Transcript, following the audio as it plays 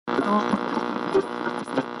What's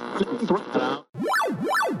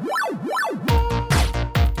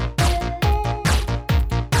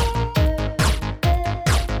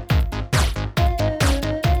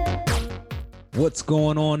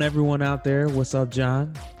going on, everyone out there? What's up,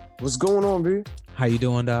 John? What's going on, B? How you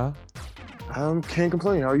doing, dog? Can't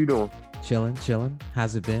complain. How are you doing? Chilling.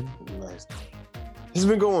 How's it been? Nice. It's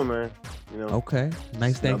been going, man. You know. Okay.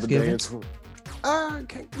 Nice Thanksgiving.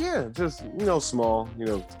 Yeah, just small.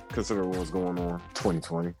 Considering what's going on,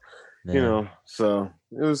 2020. Yeah, So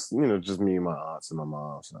it was just me and my aunts and my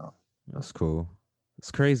mom. So that's cool.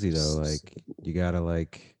 It's crazy though. Like you gotta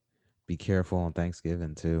be careful on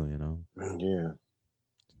Thanksgiving too. Yeah.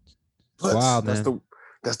 It's wild, that's man.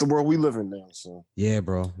 that's the world we live in now. So Yeah,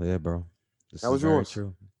 bro. This How is was very yours?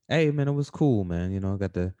 true. Hey, man, it was cool, man. I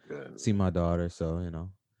got to Good. see my daughter, so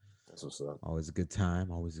That's what's up. always a good time.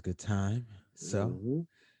 So Mhm.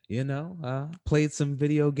 played some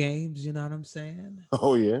video games. You know what I'm saying?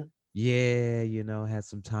 Oh yeah. Yeah, had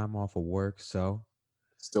some time off of work, so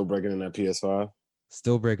Still breaking in that PS5.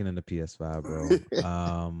 still breaking into PS5, bro.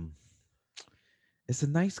 It's a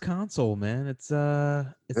nice console, man.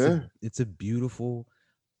 Yeah. It's a beautiful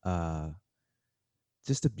uh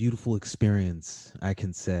just a beautiful experience, I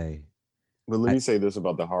can say. But let I me say this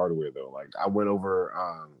about the hardware though. Like I went over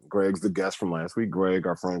Greg's the guest from last week. Greg,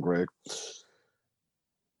 our friend Greg.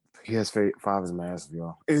 PS5 is massive,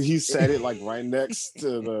 y'all. And he said it like right next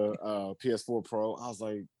to the PS4 Pro. I was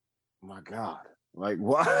like, my God. Like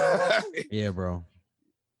what? Yeah, bro.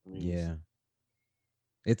 Yeah.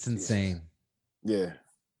 It's insane. Yeah.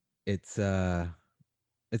 It's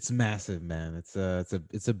massive, man. It's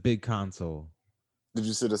a big console. Did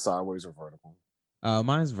you sit it sideways or vertical?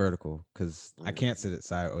 Mine's vertical because I can't sit it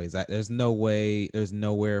sideways. There's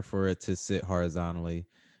nowhere for it to sit horizontally.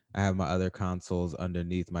 I have my other consoles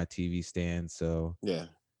underneath my TV stand, so Yeah.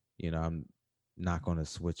 I'm not going to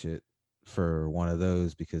switch it for one of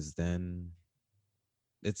those because then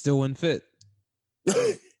it still wouldn't fit.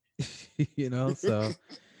 So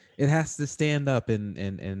it has to stand up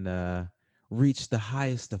and reach the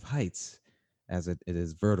highest of heights as it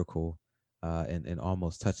is vertical. And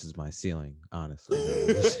almost touches my ceiling. Honestly,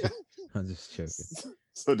 I'm just joking.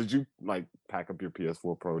 So did you like pack up your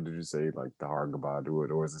PS4 Pro? Did you say like the hard goodbye to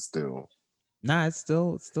it, or is it still? Nah, it's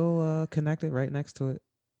still connected right next to it.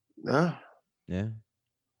 Nah. Yeah.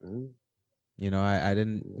 Mm-hmm. I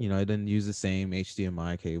didn't use the same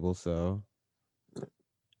HDMI cable, so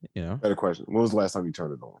Better question. When was the last time you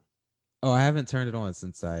turned it on? Oh, I haven't turned it on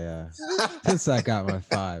since I got my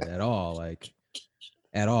 5 at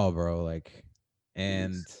all, bro.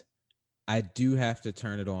 And I do have to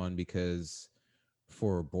turn it on because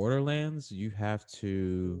for Borderlands, I have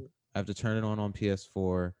to turn it on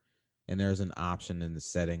PS4, and there's an option in the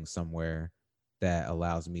settings somewhere that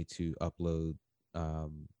allows me to upload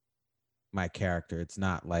my character. It's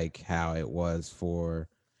not like how it was for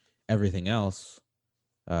everything else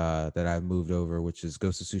that I've moved over, which is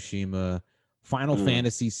Ghost of Tsushima, Final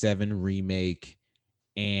Fantasy VII Remake,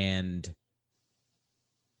 and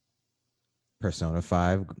Persona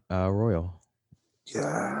 5 Royal.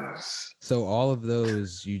 Yes. So all of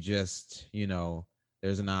those, you just,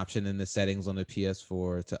 there's an option in the settings on the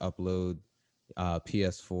PS4 to upload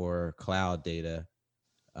PS4 cloud data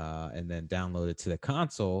and then download it to the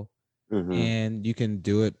console. Mm-hmm. And you can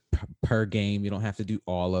do it per game. You don't have to do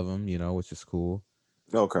all of them, which is cool.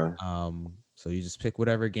 Okay. So you just pick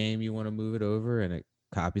whatever game you want to move it over, and it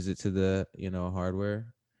copies it to the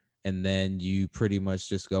hardware, and then you pretty much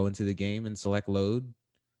just go into the game and select load,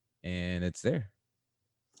 and it's there.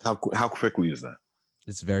 How quickly is that?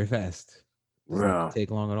 It's very fast. Doesn't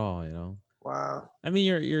take long at all. Wow. I mean,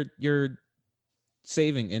 you're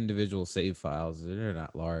saving individual save files. They're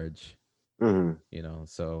not large. Mm-hmm.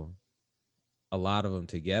 So a lot of them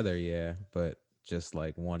together, yeah, but just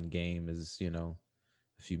like one game is a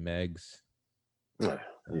few megs.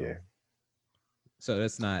 Yeah. So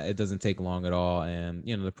it doesn't take long at all. And,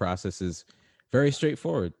 the process is very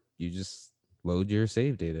straightforward. You just load your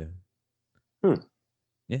save data.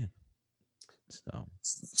 Yeah. So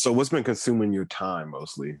what's been consuming your time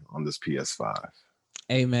mostly on this PS5?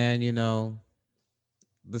 Hey, man,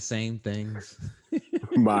 the same things.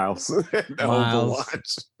 Miles,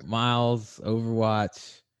 Overwatch,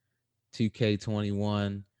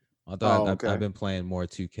 2K21. Although okay. I've been playing more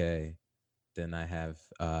 2K than I have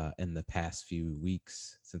in the past few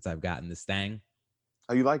weeks since I've gotten this thing.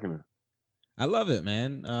 How you liking it? I love it,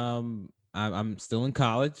 man. I'm still in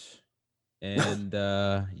college, and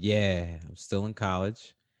I'm still in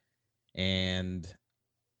college, and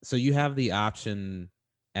so you have the option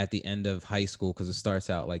at the end of high school, because it starts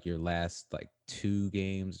out like your last like 2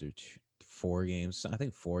 games or 4 games. I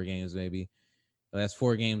think 4 games maybe. The last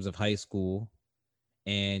 4 games of high school,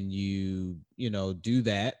 and you do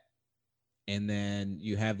that, and then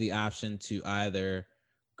you have the option to either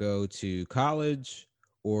go to college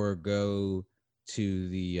or go to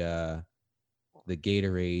the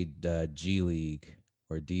Gatorade G League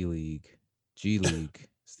or D League. G League.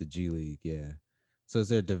 It's the G League, yeah. So it's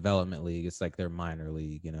their development league. It's like their minor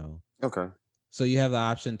league. Okay. So you have the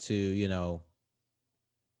option to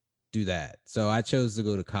do that. So I chose to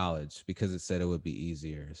go to college because it said it would be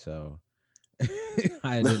easier. So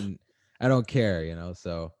I didn't I don't care.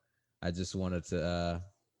 So I just wanted to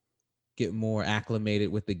get more acclimated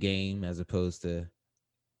with the game as opposed to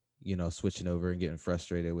switching over and getting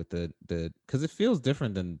frustrated with the because it feels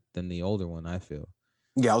different than the older one. I feel.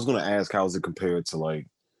 Yeah, I was gonna ask how's it compared to like,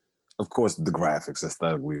 of course, the graphics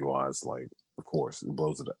aesthetically wise, like, of course, it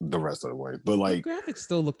blows it the rest of the way. But The like, graphics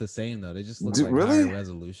still look the same though. They just look like higher really?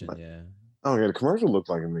 resolution. Like, Yeah. oh yeah, the commercial looked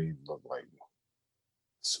like it made look like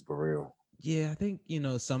super real. Yeah, I think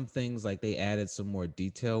some things like they added some more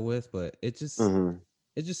detail with, but Mm-hmm.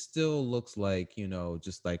 it just still looks like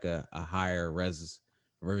just like a higher res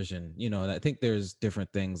version. And I think there's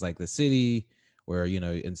different things like the city where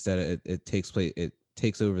instead of it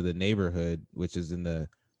takes over the neighborhood, which is in the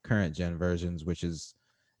current gen versions, which is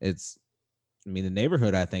it's I mean, the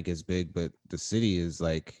neighborhood I think is big, but the city is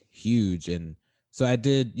like huge. And so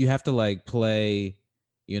you have to like play,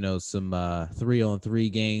 some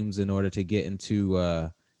 3-on-3 games in order to get into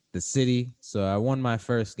the city. So I won my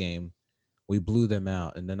first game. We blew them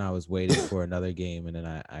out, and then I was waiting for another game, and then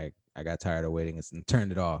I got tired of waiting and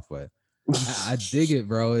turned it off. But I dig it,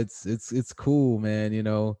 bro. It's cool, man.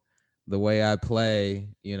 The way I play,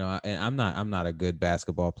 and I'm not a good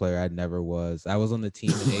basketball player. I never was. I was on the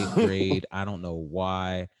team in eighth grade. I don't know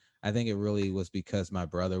why. I think it really was because my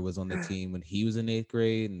brother was on the team when he was in eighth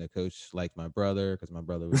grade, and the coach liked my brother because my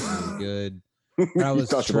brother was really good. But I You was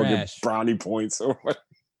thought you were gonna get trash. brownie points or what?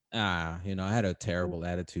 I had a terrible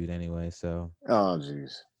attitude anyway. So Oh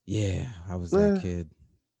jeez. yeah, I was that Eh. kid.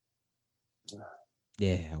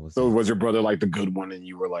 Yeah, I was So that was your kid. brother like the good one, and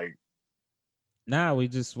you were like, Nah, we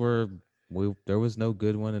just were. There was no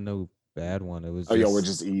good one and no bad one. It was oh, y'all were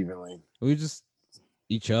just just evenly. we just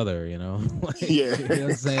each other. Yeah. Like what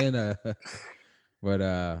I'm saying. But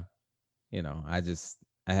I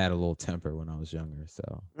had a little temper when I was younger.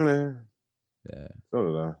 So Yeah. yeah, So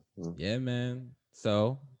did I. Mm. yeah, man.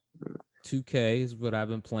 So 2K is what I've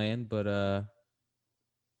been playing, but I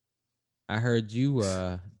heard you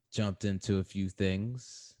jumped into a few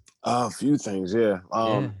things. A few things, yeah.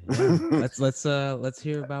 Yeah, yeah. Let's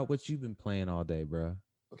hear about what you've been playing all day, bro.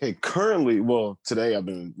 Okay, currently, well, today I've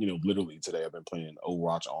been, literally today I've been playing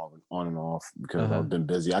Overwatch on and off Uh because huh. I've been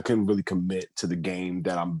busy. I couldn't really commit to the game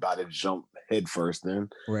that I'm about to jump head first in.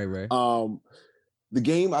 Right, right. Um, the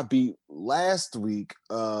game I beat last week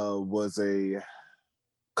was a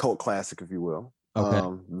cult classic, if you will.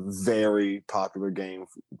 Okay. Very popular game,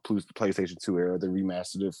 PlayStation 2 era. They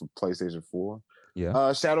remastered it for PlayStation 4.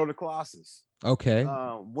 Yeah. Shadow of the Colossus. Okay.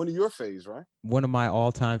 One of your faves, right? One of my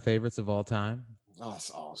all-time favorites of all time. Oh,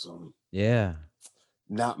 that's awesome. Yeah.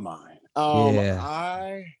 Not mine. Yeah.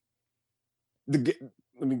 I the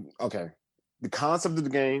I mean, okay. The concept of the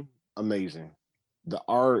game, amazing. The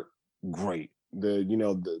art, great. The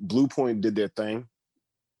Blue Point did their thing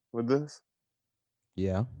with this.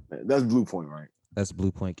 Yeah. That's Blue Point, right? That's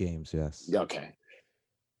Blue Point Games. Yes, Yeah, okay.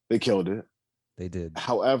 They killed it. they did.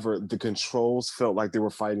 However, the controls felt like they were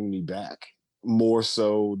fighting me back more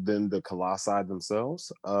so than the Colossi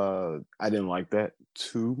themselves. I didn't like that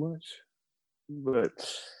too much, but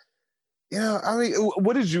yeah, I mean,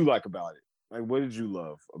 what did you like about it? Like, what did you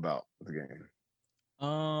love about the game?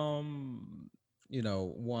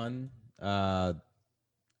 One,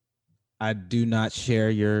 I do not share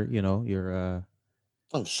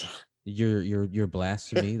Oh, sure. your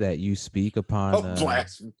blasphemy that you speak upon Oh,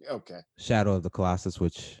 blasphemy. Okay. Shadow of the Colossus,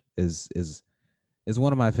 which is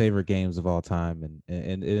one of my favorite games of all time,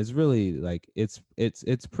 and it's really like it's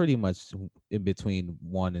pretty much in between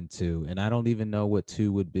 1 and 2, and I don't even know what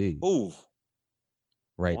 2 would be Ooh,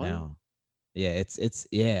 right one. now. Yeah, it's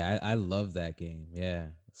yeah, I love that game. Yeah.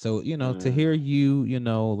 So, to Mm. hear you,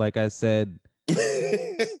 like I said,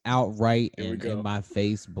 Here outright we and in go. my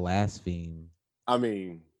face blaspheme I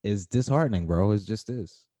mean, is disheartening, bro. It just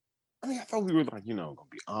is. I thought we were like, gonna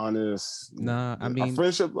be honest. Nah, I Our mean,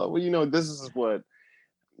 friendship level. This is what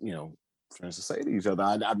you know friends to say to each other.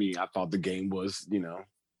 I mean, I thought the game was,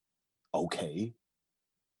 okay,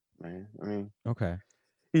 man. I mean, okay.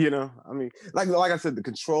 You know, I mean, like I said, the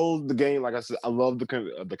controls, the game. Like I said, I love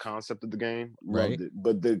the concept of the game, Right? loved it,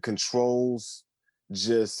 but the controls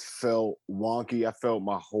just felt wonky. I felt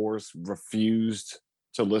my horse refused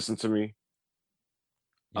to listen to me.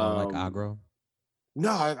 You don't like Um, aggro?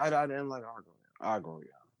 no, I didn't like Argo. Argo,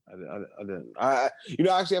 yeah, I didn't. I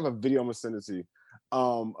actually have a video I'm gonna send it to you,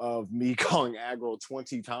 of me calling aggro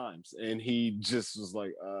 20 times, and he just was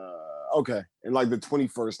like, okay. And like the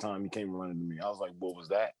 21st time he came running to me, I was like, what was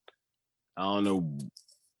that? I don't know,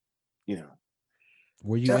 you know.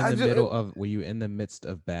 Were you in I the just middle of? Were you in the midst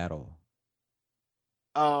of battle?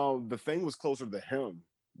 the thing was closer to him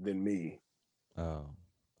than me. Oh,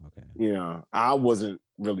 okay. You know, I wasn't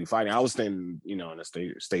really fighting. I was standing, in a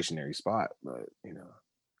stationary spot, but I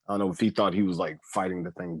don't know if he thought he was like fighting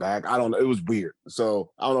the thing back. I don't know. It was weird.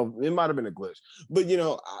 So I don't know. It might have been a glitch, but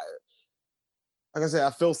like I said, I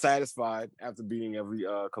feel satisfied after beating every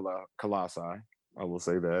colossi. I will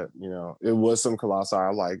say that. It was some colossi I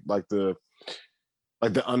like the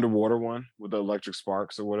underwater one with the electric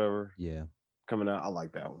sparks or whatever Yeah, coming out. I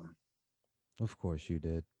like that one. of course you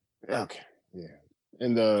did. Okay, yeah.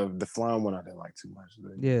 And the flying one I didn't like too much.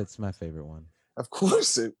 But, Yeah, it's my favorite one. of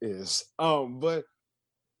course it is. But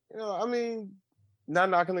I mean, not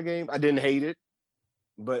knocking the game. I didn't hate it,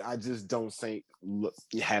 but I just don't think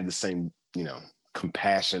you have the same,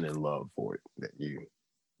 compassion and love for it that you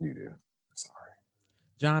do. Sorry.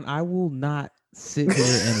 John, I will not sit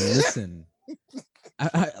here and listen.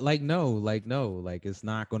 No, like it's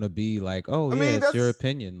not gonna be like, oh I yeah, mean, it's your that's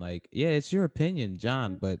opinion. Like, yeah, it's your opinion,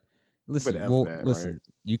 John. But but listen, f well, that, right? listen,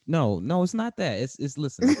 you no, it's not that. It's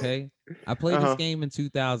listen, okay. I played this Uh-huh. game in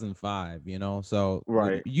 2005, so with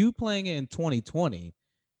Right. you playing it in 2020,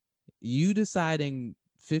 you deciding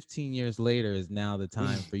 15 years later is now the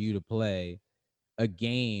time for you to play a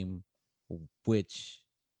game which,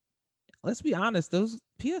 let's be honest, those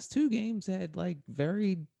PS2 games had like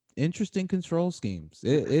very interesting control schemes.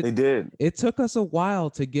 They did. It took us a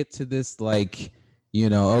while to get to this, like,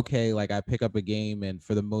 okay, like I pick up a game and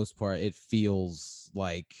for the most part it feels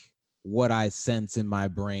like what I sense in my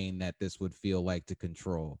brain that this would feel like to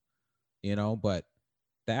control, but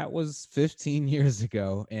that was 15 years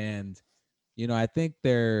ago. And I think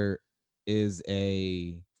there is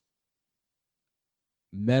a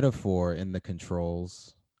metaphor in the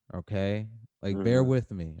controls, okay? Like, bear Mm-hmm.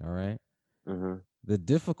 with me, all right? Mm-hmm. The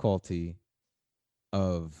difficulty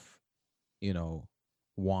of, you know,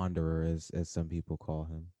 Wanderer, as some people call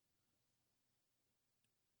him,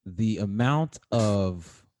 the amount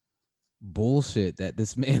of bullshit that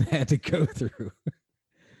this man had to go through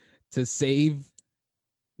to save,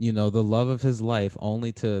 the love of his life,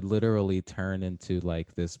 only to literally turn into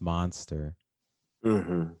like this monster.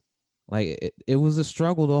 Mm-hmm. Like it was a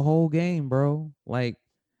struggle the whole game, bro. Like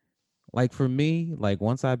for me, like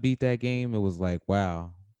once I beat that game, it was like,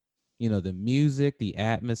 wow, the music, the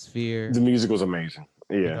atmosphere, The music was amazing.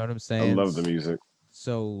 you know Yeah. what I'm I saying? love the music.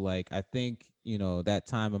 So like I think, that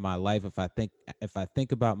time in my life, if I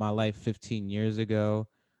think about my life 15 years ago,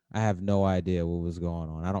 I have no idea what was going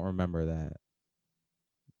on. I don't remember that.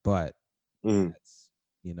 But Mm. that's,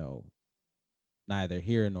 you know, neither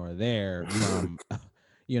here nor there from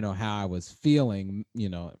how I was feeling,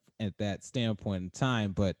 at that standpoint in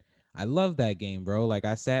time. But I love that game, bro. Like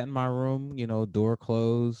I sat in my room, door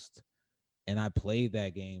closed, and I played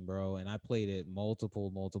that game, bro. And I played it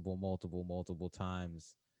multiple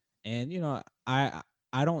times. And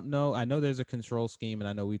I don't know. I know there's a control scheme, and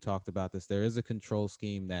I know we talked about this. There is a control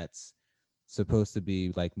scheme that's supposed to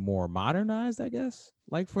be like more modernized, I guess,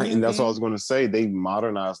 like for Right, this and that's what I was game. going to say. They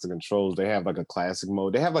modernized the controls. They have like a classic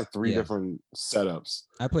mode. They have like three Yeah, different setups.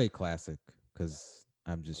 I played classic because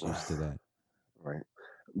I'm just used to that. Right.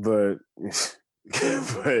 But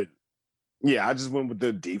but yeah, I just went with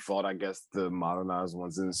the default, I guess, the modernized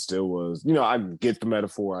ones, and it still was, I get the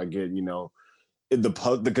metaphor. I get,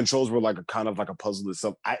 the controls were like a kind of like a puzzle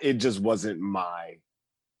itself. It just wasn't my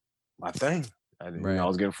thing. I Right.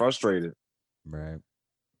 was getting frustrated. Right.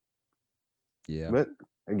 Yeah. But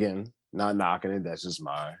again, not knocking it. That's just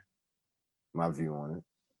my view on it.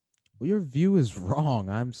 Well, your view is wrong.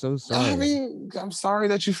 I'm so I sorry. mean, I'm sorry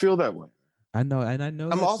that you feel that way. I know, and I know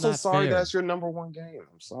I'm that's also not sorry fair. that's your number one game.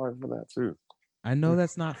 I'm sorry for that too. I know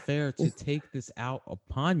that's not fair to take this out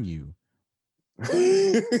upon you,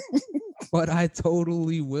 but I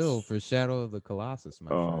totally will for Shadow of the Colossus,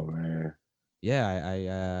 my Oh friend. man.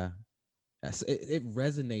 Yeah, it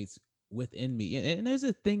resonates within me. And there's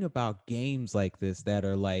a thing about games like this that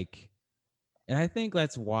are like, and I think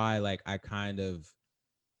that's why like I kind of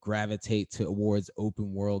gravitate towards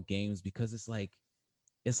open world games, because it's like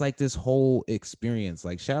it's like this whole experience.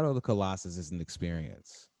 Like Shadow of the Colossus is an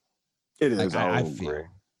experience. It Like is. I I will agree. feel,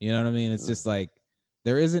 you know what I mean? It's just like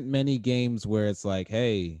there isn't many games where it's like,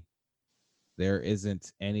 hey, there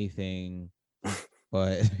isn't anything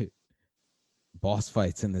but boss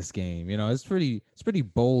fights in this game. You know, it's pretty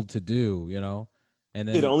bold to do, you know. And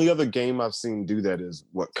Yeah, the then only other game I've seen do that is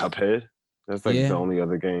what, Cuphead. That's like the yeah, only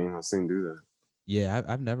other game I've seen do that. yeah,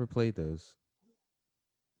 I've never played those.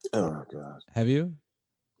 Oh god, Have you?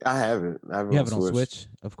 I have it. I have it You on have it on Switch. Switch?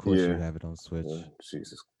 Of course you Yeah. have it on Switch.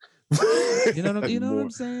 Jesus. You know what More. I'm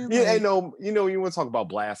saying? Yeah, I Like know. You want to talk about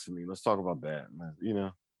blasphemy? Let's talk about that.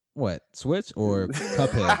 what? Switch or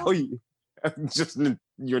Cuphead? How you just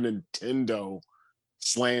your Nintendo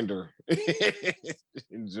slander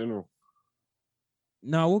in general.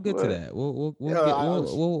 No, we'll get to But that. We'll yeah, get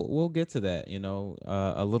we'll get to that, you know,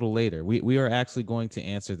 a little later. We are actually going to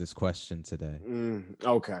answer this question today.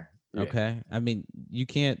 okay. Yeah. Okay? I mean,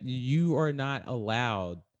 you are not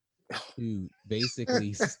allowed to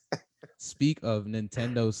basically speak of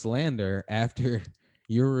Nintendo slander after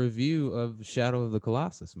your review of Shadow of the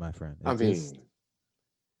Colossus, my friend. I mean,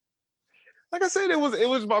 like I said, it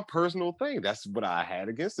was my personal thing. That's what I had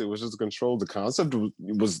against it. It was just control. The concept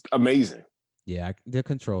was amazing. yeah, the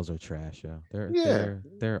controls are trash, yo. Yeah,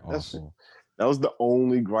 They're that's awful. that was the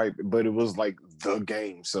only gripe, but it was like the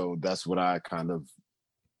game, so that's what I kind of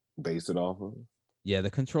based it off of. Yeah,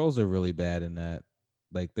 the controls are really bad in that.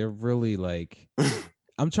 Like they're really like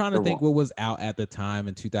I'm trying to They're think wrong. what was out at the time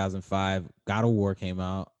in 2005. God of War came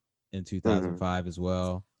out in Mm-hmm. 2005 as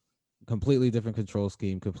well. Completely different control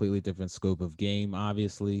scheme, completely different scope of game,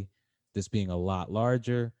 obviously. This being a lot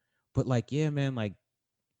larger. But like, yeah, man, like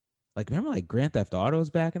remember like Grand Theft Autos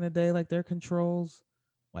back in the day, like their controls,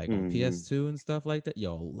 like on Mm-hmm. PS2 and stuff like that.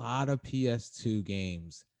 Yo, a lot of PS2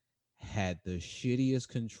 games had the shittiest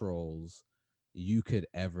controls you could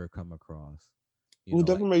ever come across. You Well,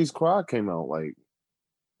 know, like Devil May Cry came out like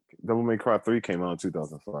Devil May Cry 3 came out in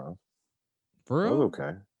 2005. for That was real?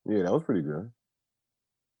 okay. Yeah, that was pretty good.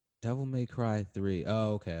 Devil May Cry 3.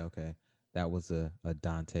 Oh, okay, okay. That was a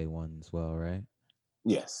Dante one as well, right?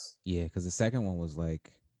 Yes. Yeah, because the second one was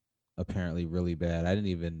like apparently really bad. I didn't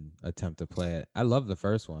even attempt to play it. I love the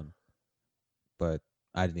first one, but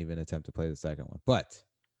I didn't even attempt to play the second one.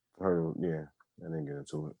 Yeah, I didn't get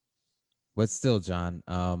into it. But still, John,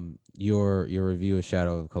 your review of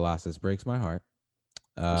Shadow of Colossus breaks my heart.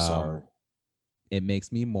 I'm Um, sorry. it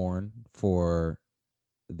makes me mourn for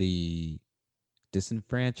the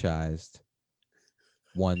disenfranchised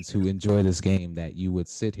ones who enjoy this game that you would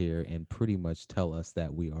sit here and pretty much tell us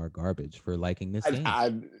that we are garbage for liking this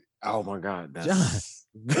game. Oh my god, John, that's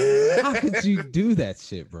how could you do that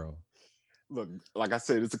shit, bro? look. Like I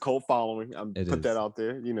said, it's a cult following. I'm It put that is. out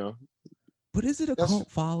there. But is it a That's.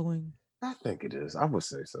 cult following? I think it is. I would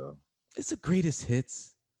say so. It's the greatest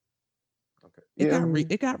hits. Okay. Yeah.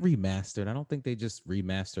 It got remastered. I don't think they just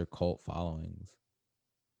remaster cult followings.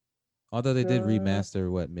 Although they did Uh,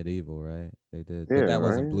 remaster what Medieval, right? They did, but yeah. that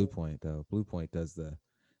wasn't Right. Blue Point though. They're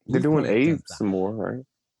Blue doing Point Abe does the some more, right?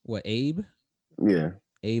 what Abe Yeah.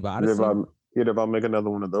 Abe They're Odyssey. about. Yeah, they're about to make another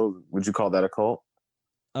one of those. Would you call that a cult?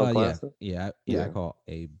 Cult Yeah, classic? yeah. I Yeah. call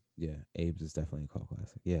Abe. Yeah, Abe's is definitely a cult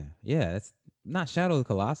classic. Yeah, yeah. It's not Shadow of the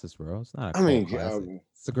Colossus, bro. It's not a I cult mean, classic.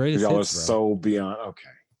 It's the greatest y'all are hits, bro. so beyond. Okay.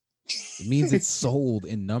 It means it's sold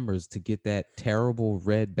in numbers to get that terrible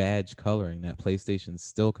red badge coloring that PlayStation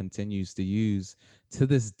still continues to use to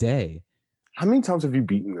this day. How many times have you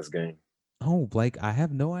beaten this game? Oh, like I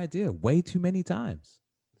have no idea. Way too many times.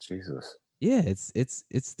 Jesus. Yeah, it's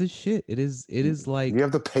the shit. It is You like,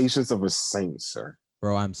 have the patience of a saint, sir.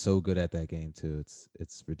 bro, I'm so good at that game too.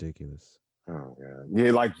 It's ridiculous. Oh god.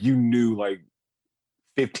 Yeah, like you knew like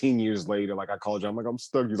 15 years later, like I called you, I'm like, I'm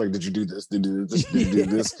stuck. He's like, did you do this? Did you do this? Did you do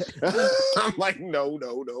this? I'm like, no,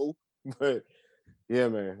 no, no. But yeah,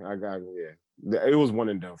 man, I got yeah. It was one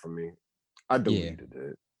and done for me. I Yeah. deleted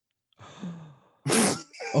it.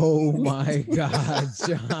 Oh my God,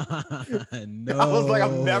 John. No. I was like,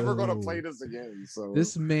 I'm never gonna play this again. So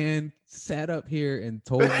this man sat up here and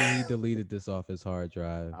told me he deleted this off his hard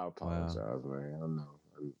drive. I apologize, man. I know.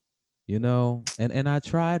 You know, and I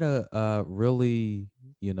try to really,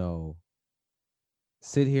 you know,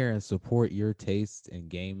 sit here and support your taste in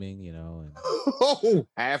gaming, you know, and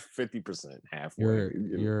half 50%, halfway.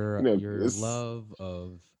 your love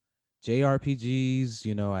of JRPGs,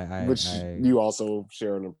 you know, which you also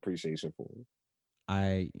share an appreciation for.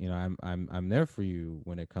 you know, I'm there for you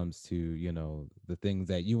when it comes to, you know, the things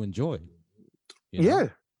that you enjoy. You know? Yeah.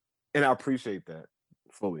 And I appreciate that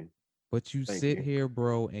fully. But you sit here,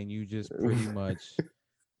 bro, and you just pretty much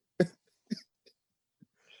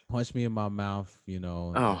punch me in my mouth,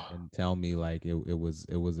 Oh, and tell me like it was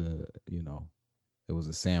a it was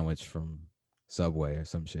a sandwich from Subway or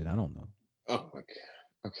some shit. I don't know. oh my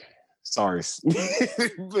god. Okay. Sorry.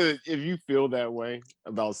 But if you feel that way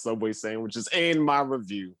about Subway sandwiches and my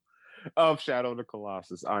review of Shadow of the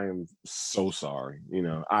Colossus, I am so sorry.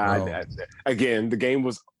 Bro, Again, the game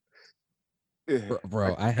was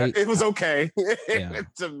bro, I hate. it was okay Yeah,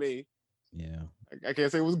 to me. yeah. I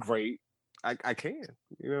can't say it was great. I can,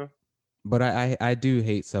 But I do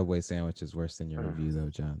hate Subway sandwiches worse than your Uh, review though,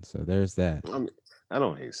 John. So there's that. I mean, I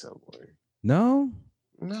don't hate Subway. No?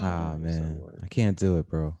 No, I Ah, don't hate man. Subway. I can't do it,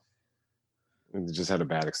 bro. It just had a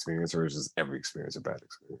bad experience, or is just every experience a bad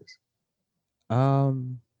experience?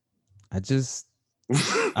 Um,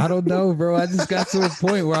 I don't know, bro. I just got to a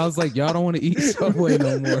point where I was like, y'all don't want to eat Subway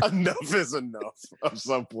no more. Enough is enough of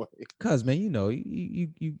Subway. Cause man,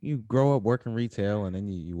 you grow up working retail, and then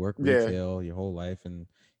you work retail your whole life, and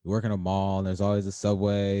you work in a mall, and there's always a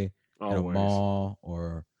Subway at a Always. mall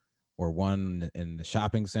or one in the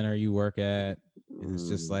shopping center you work at, and it's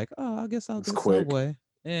just like, oh, I guess I'll get quick. Subway.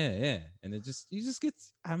 Yeah, and you just get.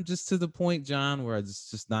 I'm just to the point, John, where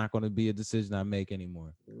it's just not going to be a decision I make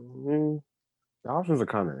anymore. Mm-hmm. The options are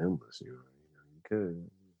kind of endless, you could.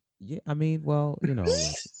 Yeah, I mean, well,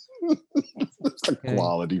 It's the okay.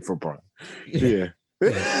 quality for Prime. Yeah.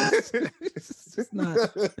 It's just not.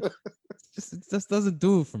 It just doesn't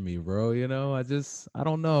do it for me, bro. I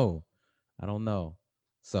don't know.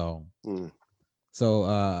 So,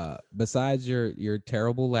 besides your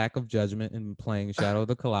terrible lack of judgment in playing Shadow of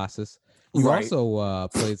the Colossus, you also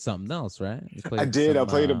played something else, right? You played I did. I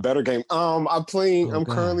played a better game. I'm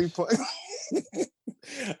currently playing.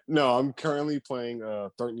 No, I'm currently playing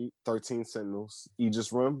 13 Sentinels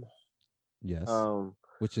Aegis Rim. Yes.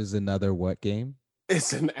 Which is another what game?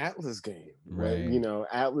 It's an Atlas game, right?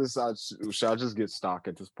 Atlas. Should I just get stock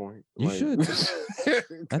at this point? You should.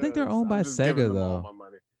 I think they're owned by Sega, though. All my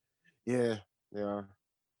money. Yeah.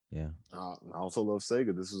 Yeah. I also love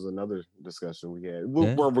Sega. This was another discussion we had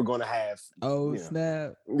where we're going to have. Oh,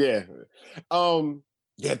 snap. Yeah.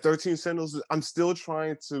 Yeah, 13 Sentinels. I'm still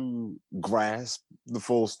trying to grasp the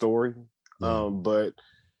full story. Yeah. But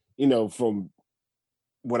from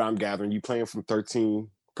what I'm gathering, you playing from 13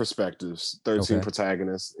 perspectives, 13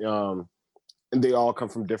 protagonists. And they all come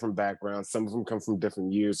from different backgrounds. Some of them come from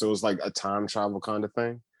different years. So it's like a time travel kind of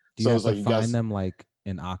thing. Do you have to find them like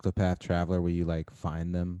in Octopath Traveler where you like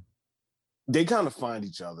find them? They kind of find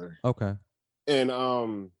each other. Okay.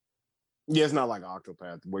 And yeah, it's not like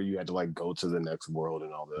Octopath where you had to like go to the next world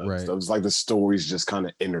and all that other stuff. It's like the stories just kind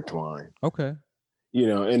of intertwine. Okay.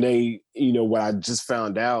 And they, what I just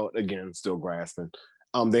found out, again, still grasping,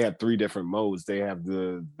 they had 3 different modes. They have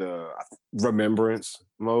the remembrance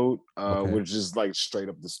mode, which is like straight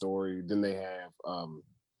up the story. Then they have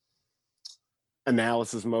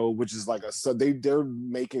analysis mode, which is like they're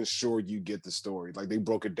making sure you get the story. Like they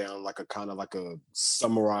broke it down like a kind of like a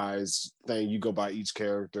summarized thing. You go by each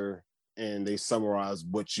character and they summarize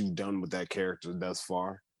what you've done with that character thus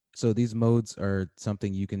far. So these modes are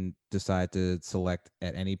something you can decide to select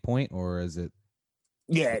at any point, or is it?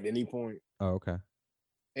 Yeah, at any point. Oh, okay.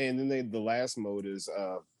 And then the last mode is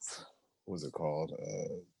what's it called?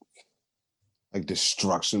 Like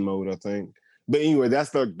destruction mode, I think. But anyway, that's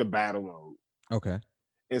the battle mode. Okay.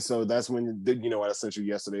 And so that's when what I sent you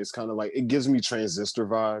yesterday. It's kind of like it gives me Transistor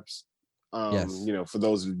vibes. Yes. For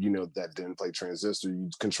those of that didn't play Transistor, you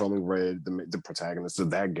controlling Red, the protagonist of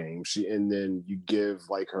that game. And then you give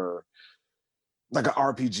like her like an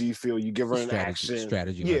RPG feel. You give her an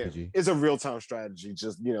strategy yeah, RPG. It's a real-time strategy.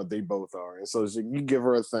 Just they both are, and so you give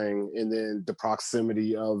her a thing, and then the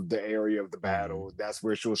proximity of the area of the battle, that's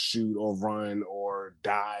where she'll shoot or run or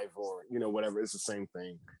dive or whatever. It's the same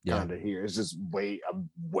thing kind of here. It's just way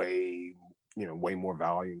more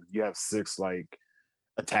volume. You have 6 like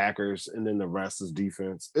attackers, and then the rest is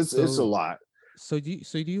defense. It's a lot. So do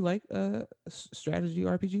you like strategy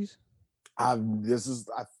RPGs? I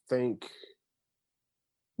think,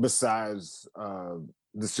 besides the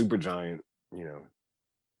Supergiant,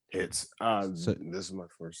 hits. This is my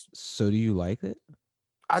first. So do you like it?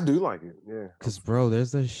 I do like it, yeah. Because bro,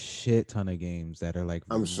 there's a shit ton of games that are like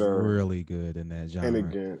I'm sure really good in that genre. And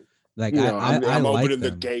again, like I'm like opening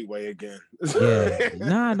the gateway again.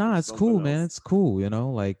 Yeah, nah, it's cool, man. It's cool,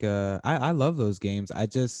 Like I love those games.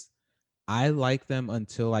 I like them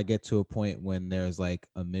until I get to a point when there's like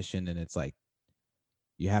a mission and it's like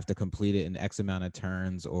you have to complete it in X amount of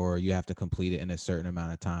turns or you have to complete it in a certain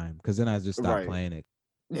amount of time. Because then I just stop playing it.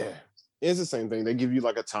 Yeah. It's the same thing. They give you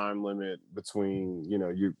like a time limit between,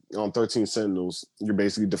 you're on 13 Sentinels, you're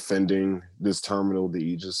basically defending this terminal, the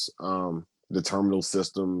Aegis. the terminal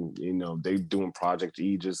system. They doing Project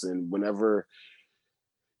Aegis, and whenever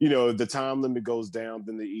the time limit goes down,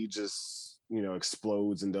 then the Aegis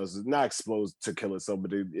explodes and does not explodes to kill itself,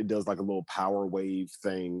 but it does like a little power wave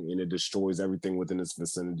thing, and it destroys everything within its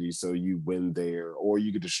vicinity. So you win there, or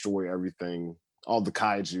you could destroy everything, all the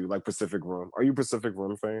kaiju, like Pacific Rim. Are you a Pacific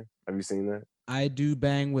Rim fan? Have you seen that? I do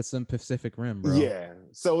bang with some Pacific Rim, bro. Yeah.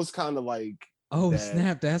 So it's kind of like Oh, that.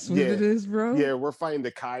 snap. That's what Yeah. it is, bro? Yeah, we're fighting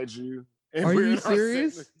the kaiju. And Are we're you in our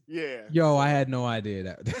serious? center. Yeah. Yo, I had no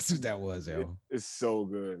idea that's what that was, yo. It's so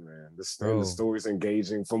good, man. The Bro. story's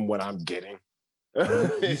engaging from what I'm getting.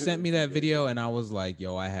 You sent me that video and I was like,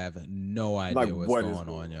 yo, I have no idea what's going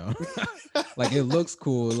on, yo. Like, it looks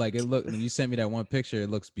cool. Like, when you sent me that one picture, it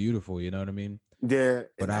looks beautiful. You know what I mean? Yeah.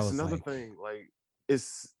 But that's I was another like, thing. Like, it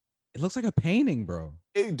looks like a painting, bro.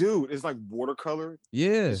 Dude, it's like watercolor.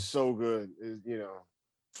 Yeah. It's so good.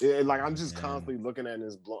 Like, I'm just constantly looking at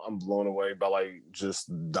it. I'm blown away by like just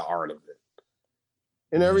the art of it.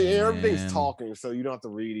 And everything's talking, so you don't have to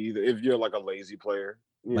read either. If you're like a lazy player,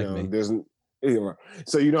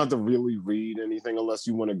 so you don't have to really read anything unless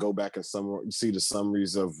you want to go back and see the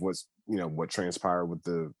summaries of what transpired with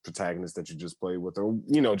the protagonist that you just played with, or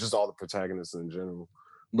just all the protagonists in general.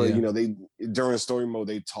 But they during story mode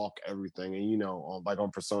they talk everything, and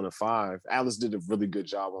on Persona 5, Alice did a really good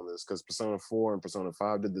job on this, because Persona 4 and Persona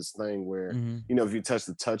 5 did this thing where if you touch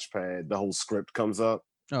the touchpad, the whole script comes up.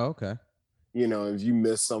 Oh, okay. If you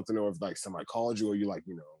miss something, or if like somebody called you, or you like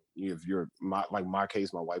if you're my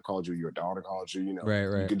case, my wife called you, your daughter called you,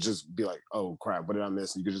 right. You could just be like, oh crap, what did I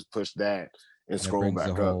miss? And you could just push that and scroll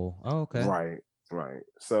back up. Oh, okay. Right.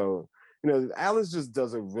 So Alice just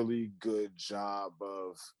does a really good job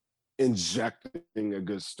of injecting a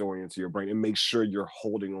good story into your brain and make sure you're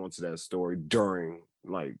holding on to that story during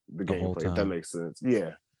like the gameplay, if that makes sense.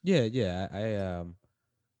 Yeah.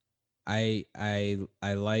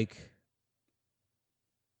 I like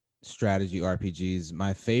strategy RPGs.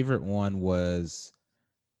 My favorite one was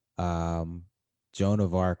Joan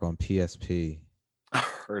of Arc on PSP. I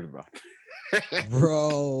heard about it.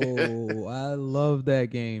 Bro, I love that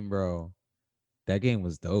game, bro. That game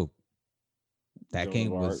was dope. That Joan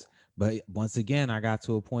game was, but once again, I got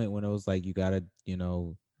to a point when it was like, you gotta,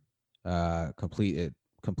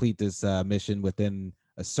 complete this mission within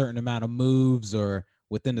a certain amount of moves, or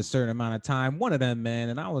within a certain amount of time. One of them, man.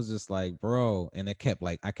 And I was just like, bro, and I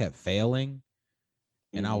kept failing.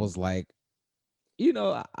 And I was like,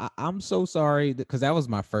 I'm so sorry, because that was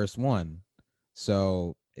my first one.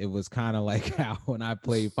 So it was kind of like how when I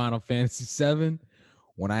played Final Fantasy VII,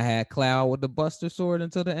 when I had Cloud with the Buster Sword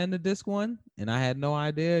until the end of disc 1, and I had no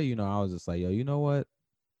idea, I was just like, yo, you know what?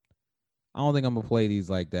 I don't think I'm gonna play these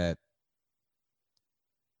like that.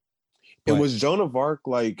 But, and was Joan of Arc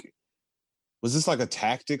like, was this like a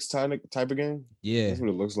tactics type of game? Yeah, that's what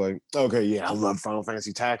it looks like. Okay, yeah, I love Final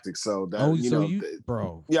Fantasy Tactics. So that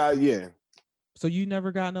bro, yeah. So you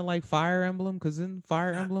never got into like Fire Emblem? Because in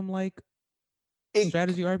Fire Emblem, like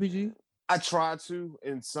strategy RPG. I tried to,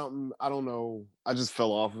 and something, I don't know, I just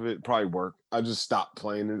fell off of it. Probably work. I just stopped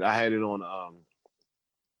playing it. I had it on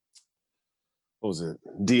what was it?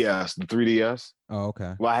 DS, the 3DS. Oh,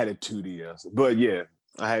 okay. Well, I had a 2DS, but yeah,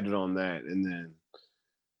 I had it on that, and then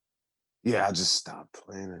I just stopped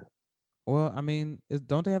playing it. Well, I mean,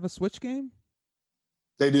 don't they have a Switch game?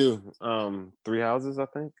 They do. Three Houses, I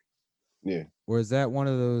think. Yeah. Or is that one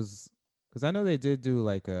of those? Because I know they did do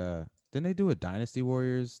like didn't they do a Dynasty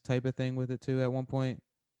Warriors type of thing with it too at one point?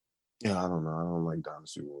 Yeah, I don't know. I don't like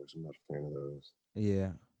Dynasty Warriors. I'm not a fan of those. Yeah.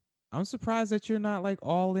 I'm surprised that you're not like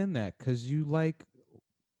all in that, because you like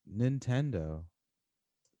Nintendo.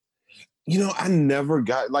 I never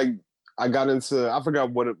got I got into, I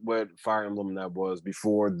forgot what Fire Emblem that was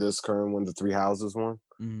before this current one, the Three Houses one.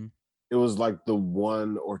 Mm-hmm. It was like the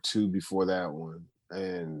 1 or 2 before that one,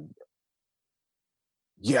 and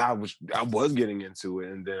I was getting into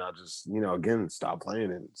it, and then I just again stopped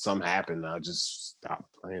playing it. Something happened, I just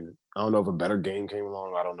stopped playing it. I don't know if a better game came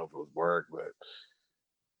along. I don't know if it would work, but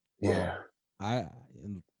yeah. I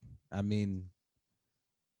mean,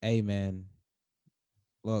 hey man,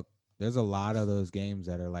 look, there's a lot of those games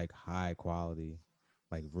that are like high quality,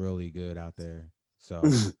 like really good out there. So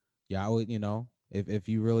I would, if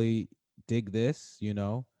you really dig this,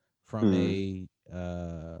 from a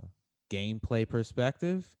gameplay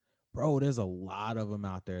perspective, bro, there's a lot of them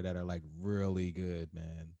out there that are like really good,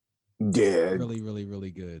 man. Yeah, really, really,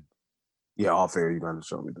 really good. Yeah, all fair. You're gonna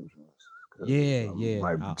show me them shows. Yeah.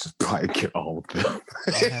 Might just probably get all of them.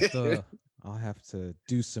 I'll have to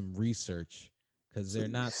do some research, because they're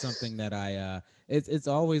not something that I. It's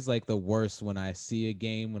always like the worst when I see a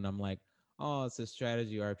game when I'm like, oh, it's a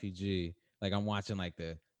strategy RPG, like I'm watching like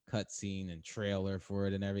the cutscene and trailer for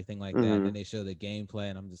it and everything like that. And Mm-hmm. then they show the gameplay,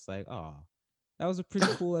 and I'm just like, oh, that was a pretty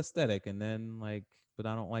cool aesthetic. And then like, but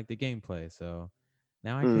I don't like the gameplay, so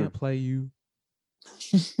now I Mm. can't play you.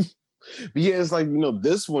 But yeah, it's like,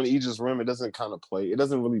 this one, Aegis Rim, it doesn't kind of play. It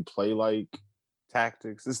doesn't really play like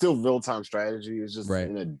tactics. It's still real time strategy. It's just Right.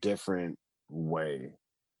 in a different way.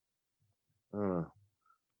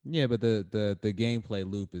 Yeah, but the gameplay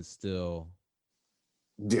loop is still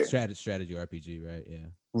Yeah. strategy RPG, right? Yeah.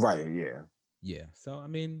 Right. Yeah. Yeah. So I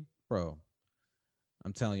mean, bro,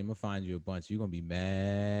 I'm telling you, I'm gonna find you a bunch. You're gonna be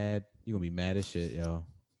mad. You're gonna be mad as shit, yo.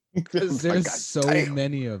 Because Like, there's God so damn,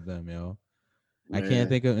 many of them, yo. I can't man.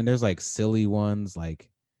 think of, and there's like silly ones, like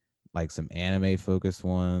some anime focused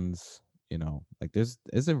ones. Like there's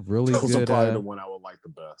a really Those are good probably the one I would like the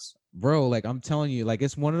best. bro. Like I'm telling you, like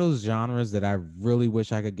it's one of those genres that I really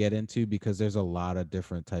wish I could get into because there's a lot of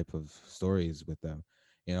different type of stories with them.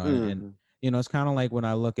 And Mm-hmm. it's kind of like when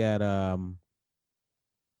I look at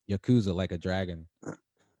Yakuza Like a Dragon, Still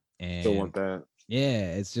and want that.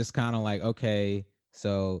 yeah, it's just kind of like, okay,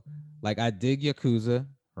 so like I dig Yakuza,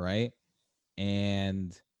 right?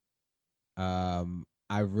 And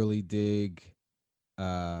I really dig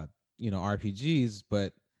RPGs,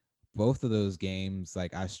 but both of those games,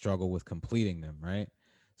 like I struggle with completing them, right?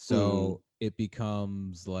 Mm-hmm. So it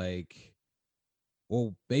becomes like,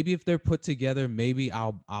 well, maybe if they're put together, maybe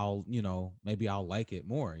I'll maybe I'll like it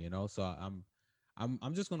more, So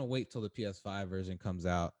I'm just gonna wait till the PS5 version comes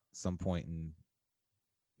out some point in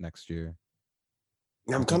next year.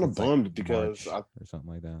 I I'm think kind of it's like bummed because March or something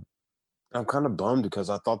like that. I'm kind of bummed because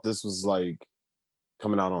I thought this was like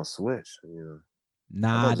coming out on Switch. I thought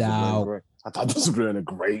Nah, this would have been dog. great. I thought this would have been a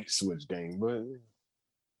great Switch game, but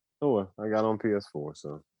oh well, I got on PS4,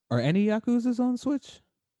 so. Are any Yakuza's on Switch?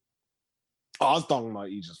 Oh, I was talking about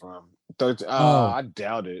Aegis Rim. Oh, I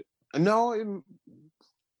doubt it. No,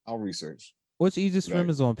 I'll research. which Aegis Rim Like,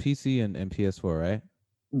 is on PC and PS4, right?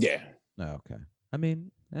 yeah. Oh, okay. I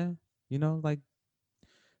mean, like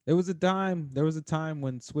there was a time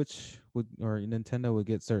when Switch would or Nintendo would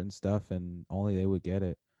get certain stuff and only they would get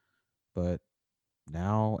it. But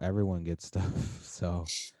now everyone gets stuff. So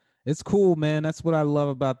it's cool, man. That's what I love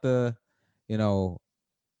about you know,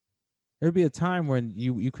 there'd be a time when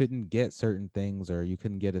you couldn't get certain things or you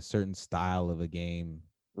couldn't get a certain style of a game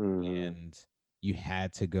Mm-hmm. and you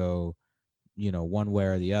had to go, one way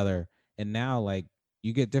or the other. And now like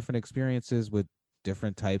you get different experiences with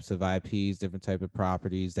different types of IPs, different type of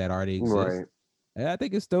properties that already exist. Right. And I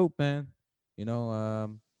think it's dope, man. You know,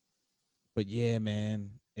 but yeah,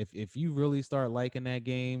 man, if you really start liking that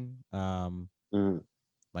game, Mm-hmm.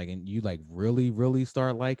 like and you like really, really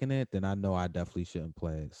start liking it, then I know I definitely shouldn't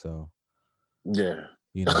play it. So, Yeah.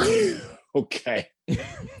 you know. Okay. I'm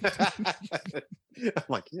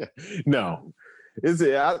like, yeah. No. Is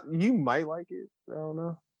it? You might like it. I don't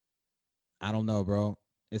know. I don't know, bro.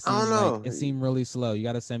 It I don't seemed like know. it seemed really slow. You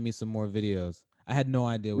got to send me some more videos. I had no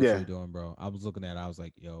idea what you Yeah. were doing, bro. I was looking at it. I was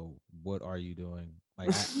like, yo, what are you doing? Like,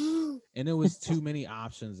 and it was too many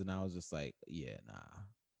options, and I was just like, yeah,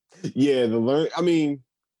 nah. Yeah, I mean,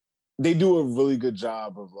 they do a really good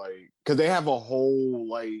job of like, because they have a whole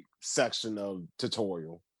like section of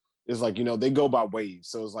tutorial. It's like, they go by waves.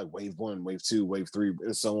 So it's like wave 1, wave 2, wave 3,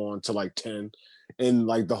 and so on to like 10. And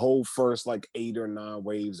like the whole first like 8 or 9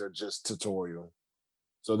 waves are just tutorial.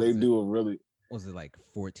 So they do a really Was it like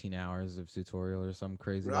 14 hours of tutorial or something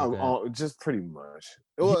crazy like that? just pretty much.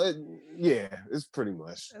 Well, yeah, it's pretty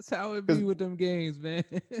much. That's how it be with them games, man.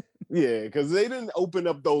 Yeah, because they didn't open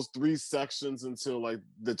up those 3 sections until like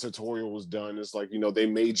the tutorial was done. It's like, they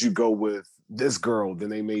made you go with this girl, then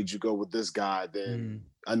they made you go with this guy, then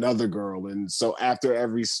another girl. And so after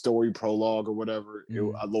every story prologue or whatever,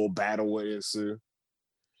 a little battle would ensue.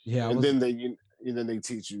 Yeah. And then they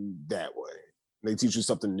teach you that way. They teach you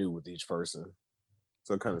something new with each person.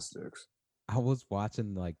 So it kind of sticks. I was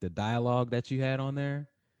watching like the dialogue that you had on there.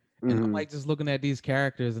 And I'm like just looking at these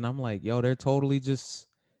characters and I'm like, yo, they're totally just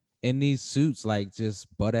in these suits, like just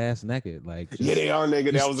butt ass naked. Like yeah, they are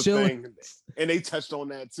naked. That was chilling. the thing. And they touched on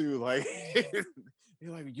that too. Like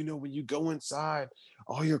they're like, when you go inside,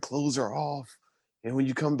 all your clothes are off. And when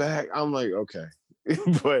you come back, I'm like, okay.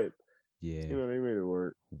 But yeah, they made it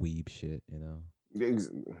work. Weeb shit,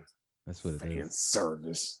 That's what it is.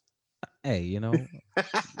 Service. Hey, you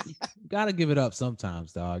gotta give it up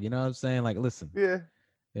sometimes, dog. You know what I'm saying? Like, listen. Yeah.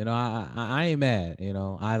 I ain't mad,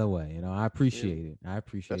 either way. I appreciate it. I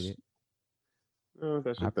appreciate it.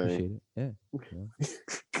 That's your I appreciate thing. it. Yeah.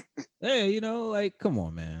 Hey, like, come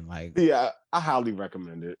on, man. Like, yeah, I highly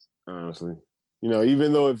recommend it, honestly.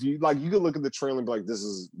 Even though if you like, you could look at the trailer and be like, this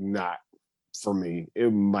is not for me.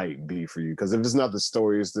 It might be for you because if it's not the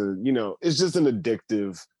story, it's it's just an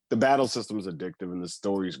addictive. The battle system is addictive and the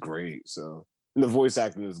story's great. So and the voice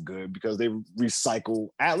acting is good because they recycle.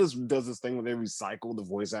 Atlas does this thing where they recycle the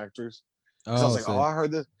voice actors. So I was Oh, like, oh, so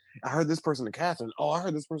I heard this person in Catherine. Oh, I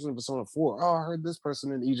heard this person in Persona 4. Oh, I heard this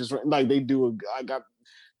person in Aegis. Like they do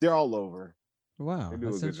they're all over. They wow, do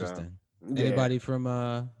a that's good job. interesting. Yeah. Anybody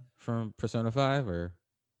from Persona 5 or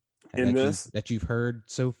In this, that you've heard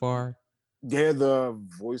so far? they're the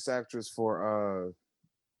voice actress for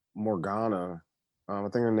Morgana. I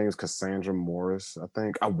think her name is Cassandra Morris. I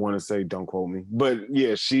think I want to say, don't quote me, but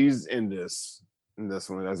yeah, she's in this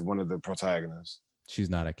one as one of the protagonists. She's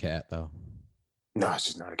not a cat though. No,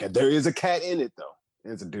 she's not a cat. There is a cat in it though.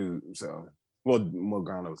 It's a dude. So, well,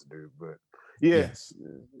 Morgana was a dude, but yeah, Yes.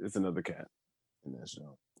 it's another cat in that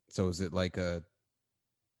show. So is it like a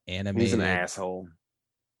He's an animated? asshole.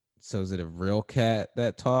 So is it a real cat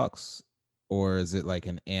that talks, or is it like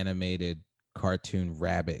an animated cartoon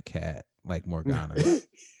rabbit cat like Morgana?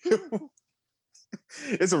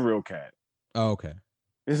 It's a real cat. Oh, okay.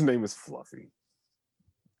 His name is Fluffy.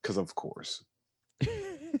 Because of course.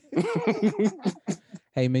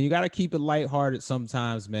 Hey man, you got to keep it lighthearted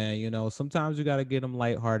sometimes, man. You know, sometimes you got to get them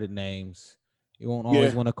lighthearted names. You won't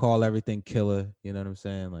always want to call everything killer. You know what I'm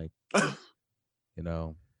saying? Like, you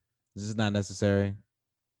know, this is not necessary.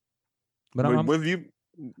 But what have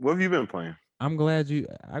you been playing? I'm glad you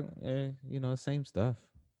know, same stuff.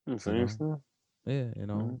 Same stuff. Yeah, you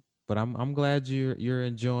know. Mm-hmm. But I'm glad you're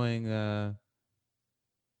enjoying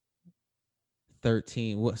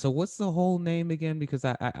 13. So what's the whole name again? Because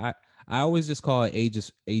I always just call it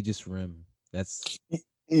Aegis Rim. That's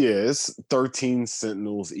it's 13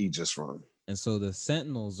 Sentinels Aegis Rim. And so the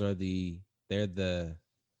Sentinels are they're the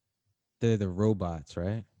robots,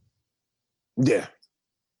 right? Yeah.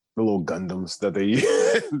 The little Gundams that they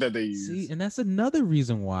use. See, and that's another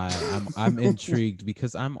reason why I'm intrigued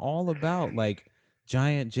because I'm all about like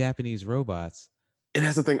giant Japanese robots. And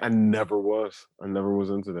that's the thing. I never was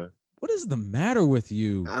into that. What is the matter with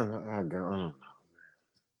you? I don't know.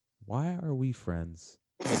 Why are we friends?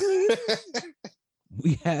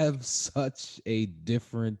 We have such a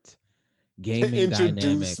different gaming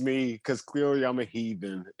Introduce dynamic. me, because clearly I'm a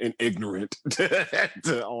heathen and ignorant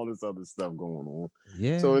to all this other stuff going on.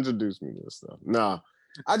 Yeah. So introduce me to this stuff. Nah,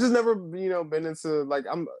 I just never, been into like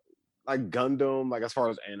I'm like Gundam. Like as far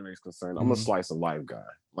as anime is concerned, I'm a slice of life guy.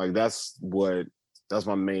 Like that's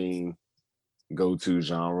my main go-to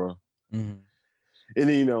genre. Mm-hmm. And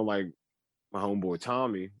then like my homeboy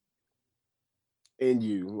Tommy and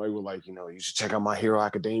you like were like, you should check out My Hero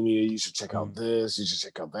Academia, you should check out this, you should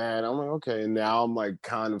check out that. I'm like, okay. And now I'm like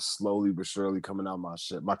kind of slowly but surely coming out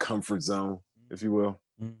my comfort zone, if you will,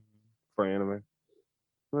 for anime.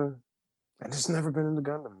 But I just never been into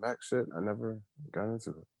Gundam back shit. I never got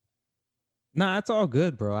into it. Nah, it's all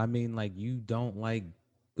good, bro. I mean, like you don't like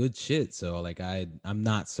good shit, so like I'm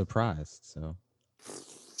not surprised. So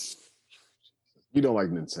you don't like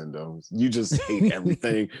Nintendo. You just hate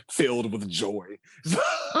everything filled with joy.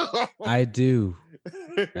 I do.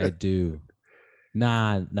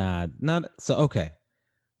 Nah, not so. Okay,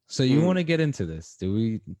 so you want to get into this?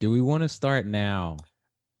 Do we want to start now?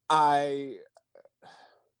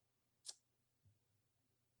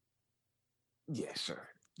 Yeah, sure.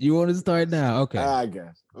 You want to start now? Okay. I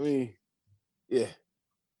guess. I mean, yeah.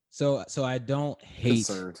 So I don't hate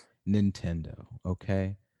Nintendo.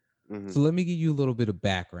 Okay. Mm-hmm. So let me give you a little bit of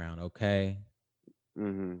background. Okay.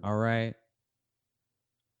 Mm-hmm. All right.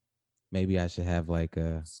 Maybe I should have like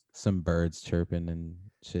some birds chirping and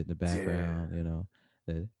shit in the background. You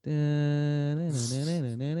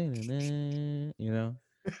know.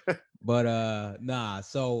 But nah.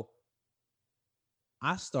 So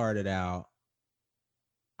I started out.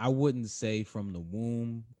 I wouldn't say from the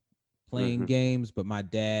womb playing games, but my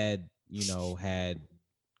dad, had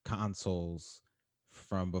consoles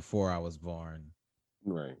from before I was born.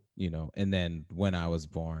 Right. And then when I was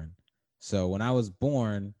born. So when I was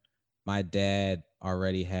born, my dad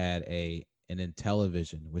already had an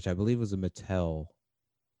Intellivision, which I believe was a Mattel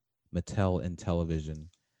Intellivision.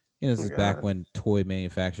 This is back when toy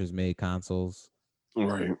manufacturers made consoles.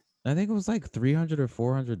 Right. I think it was like $300 or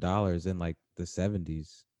 $400 in like the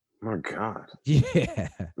 70s. My God. Yeah.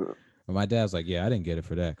 My dad's like, yeah, I didn't get it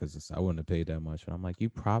for that because I wouldn't have paid that much. And I'm like, you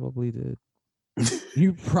probably did.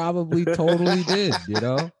 You probably totally did,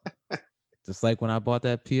 Just like when I bought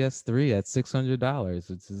that PS3 at $600.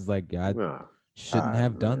 It's just like, I shouldn't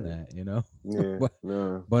have done that,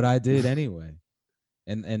 Yeah, but I did anyway.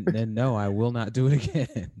 And no, I will not do it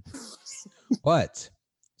again. But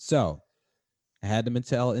so I had the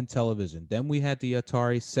Mattel in television. Then we had the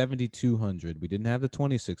Atari 7200. We didn't have the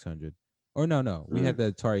 2600. Or no, we had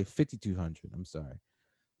the Atari 5200. I'm sorry,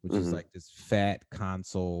 which is like this fat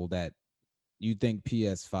console that you think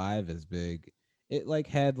PS5 is big. It like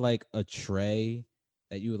had like a tray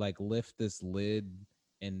that you would like lift this lid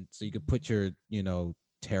and so you could put your,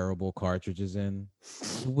 terrible cartridges in.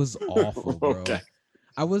 It was awful, bro. Okay.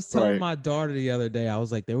 I was telling Right. my daughter the other day, I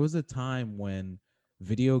was like, there was a time when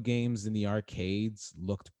video games in the arcades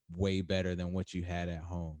looked way better than what you had at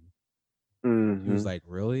home. She was like,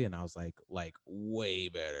 really? And I was like way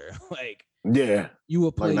better. Like, yeah, you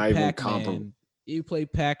would play not even Pac-Man. You play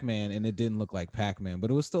Pac-Man and it didn't look like Pac-Man,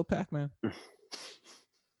 but it was still Pac-Man.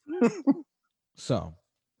 So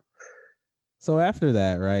after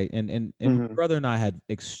that, right? And my brother and I had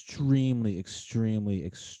extremely, extremely,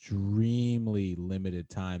 extremely limited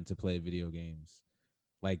time to play video games.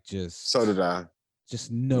 Like so did I.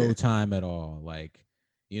 Just no time at all. Like,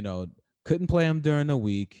 couldn't play them during the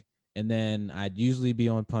week. And then I'd usually be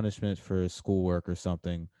on punishment for schoolwork or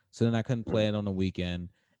something. So then I couldn't play it on the weekend.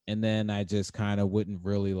 And then I just kind of wouldn't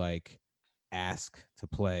really like ask to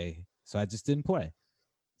play. So I just didn't play.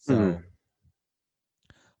 So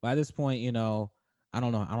by this point, I don't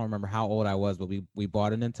know. I don't remember how old I was, but we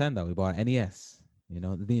bought a Nintendo. We bought an NES, the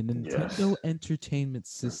Nintendo Entertainment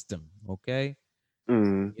System. Okay.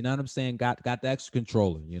 You know what I'm saying? Got the extra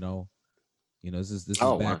controller, this is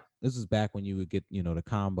back. This is back when you would get, the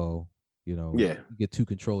combo, you get two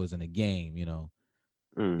controllers in a game,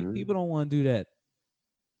 People don't want to do that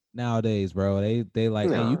nowadays, bro. They like,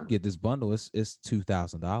 hey, you can get this bundle. It's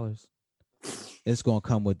 $2,000. It's gonna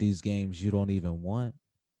come with these games you don't even want.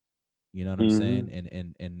 You know what I'm saying?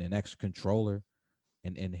 And an extra controller.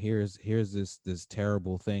 And here's this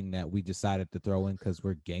terrible thing that we decided to throw in because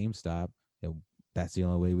we're GameStop. And that's the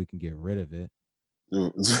only way we can get rid of it.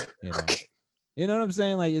 You know what I'm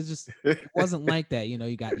saying? Like, it wasn't like that. You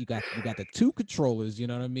got the two controllers, you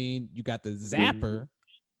know what I mean? You got the Zapper.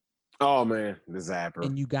 Oh man, the Zapper.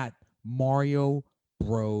 And you got Mario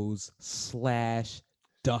Bros /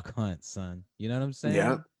 Duck Hunt, son. You know what I'm saying?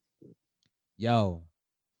 Yeah. Yo.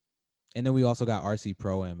 And then we also got RC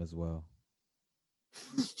Pro-Am as well.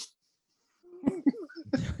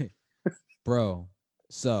 Bro,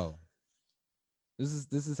 so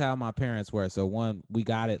this is how my parents were. So one, we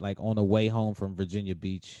got it like on the way home from Virginia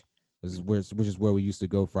Beach, which is where we used to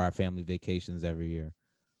go for our family vacations every year.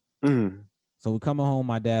 So we coming home,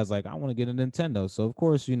 my dad's like, I want to get a Nintendo. So of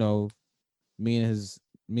course, me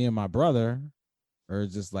and my brother are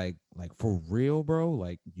just like for real, bro.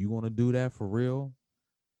 Like, you want to do that for real?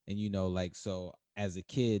 And so as a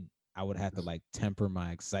kid, I would have to like temper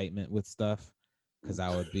my excitement with stuff because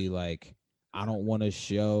I would be like, I don't want to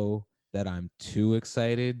show that I'm too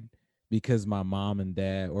excited because my mom and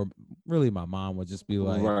dad, or really my mom, would just be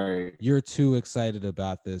like, right, you're too excited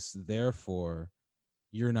about this, therefore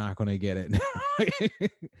you're not going to get it.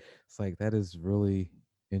 It's like, that is really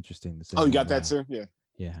interesting to say. Oh, you got that too? Yeah.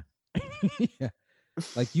 Yeah.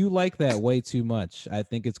 Like, you like that way too much. I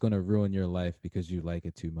think it's going to ruin your life because you like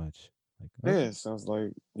it too much. Like, okay. Yeah, sounds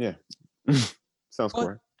like, sounds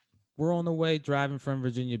correct. We're on the way driving from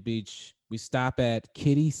Virginia Beach. We stop at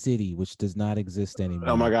Kitty City, which does not exist anymore.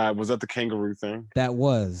 Oh my God, was that the kangaroo thing? That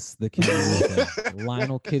was the kangaroo thing.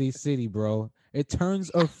 Lionel Kitty City, bro. It turns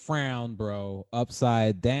a frown, bro,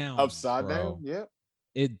 upside down. Upside down? Yep.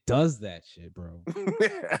 It does that shit, bro.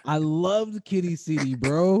 I loved Kitty City,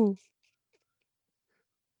 bro.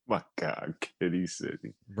 My God, Kitty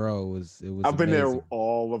City, bro. It was. I've been there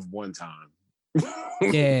all of one time.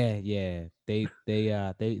 yeah. They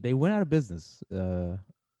went out of business.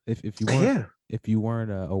 If you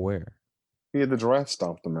weren't aware. Yeah, the draft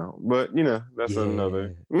stomped them out, but that's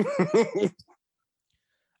another.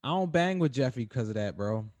 I don't bang with Jeffy because of that,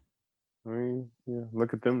 bro. I mean, yeah,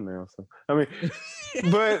 look at them now. So I mean,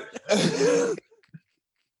 but.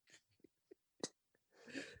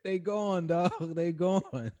 They gone, dog. They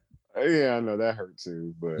gone. Yeah, I know that hurt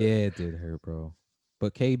too, but yeah, it did hurt, bro.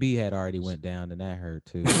 But KB had already went down, and that hurt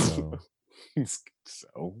too. So,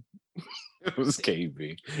 it was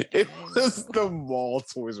KB. It was the mall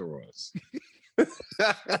Toys R Us.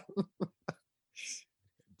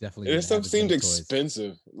 Definitely. This stuff seemed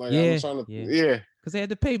expensive. Like, yeah, I'm trying to, because they had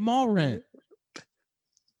to pay mall rent.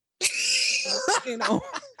 They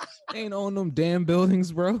ain't own them damn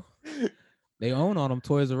buildings, bro. They own all them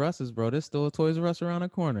Toys R Us's, bro. There's still a Toys R Us around the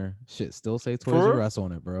corner. Shit, still say Toys R Us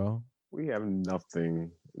on it, bro. We have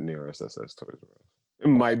nothing near us that says Toys R Us. It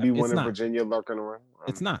might be one in Virginia lurking around.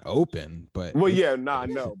 It's not open, but I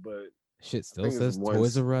know, but shit still says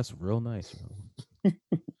Toys R Us real nice, bro.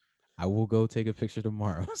 I will go take a picture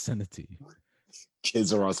tomorrow. Send it to you.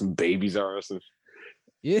 Kids are awesome. Babies are awesome.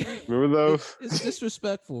 Yeah. Remember those? It's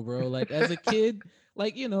disrespectful, bro. Like as a kid,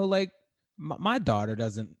 like, like my daughter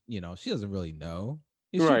doesn't, she doesn't really know.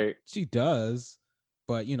 Yeah, Right. She does.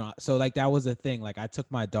 But, so like that was a thing. Like I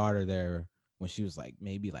took my daughter there when she was like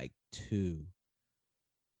maybe like 2.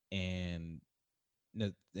 And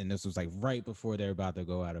this was like right before they're about to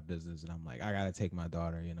go out of business. And I'm like, I gotta take my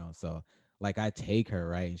daughter, So like I take her,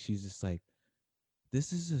 right? And she's just like,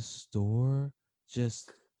 this is a store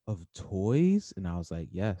just of toys? And I was like,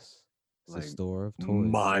 yes, it's a store of toys.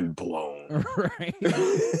 Mind blown. Right.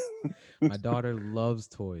 My daughter loves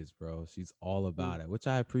toys, bro. She's all about it, which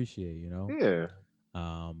I appreciate, Yeah.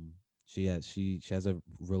 She has a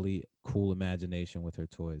really cool imagination with her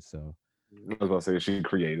toys. So I was gonna say she's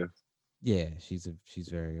creative. yeah, she's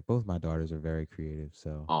both my daughters are very creative.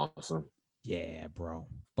 So awesome. Yeah, bro.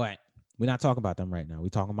 But we're not talking about them right now. We're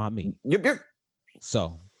talking about me. Yep.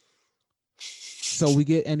 So we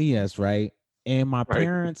get NES, right? And my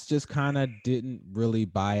parents just kind of didn't really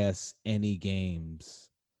buy us any games.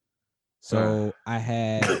 So I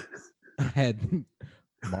had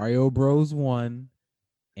Mario Bros. 1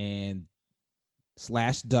 and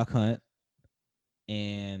 / Duck Hunt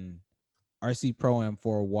and RC Pro-Am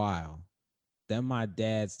for a while. Then my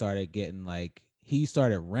dad started getting he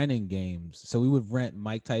started renting games. So we would rent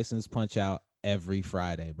Mike Tyson's Punch-Out every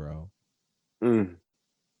Friday, bro. And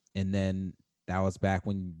then that was back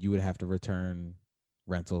when you would have to return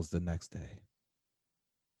rentals the next day.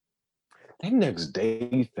 That next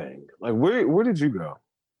day thing, like where did you go?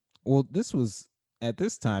 Well, this was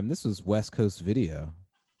West Coast Video.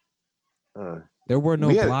 There were no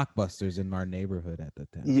Blockbusters in our neighborhood at the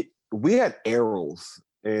time. We had Arrows,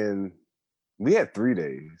 and we had 3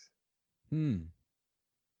 days.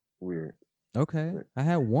 Weird. Okay, I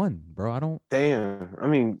had one, bro. I don't. Damn. I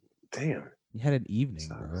mean, damn. You had an evening,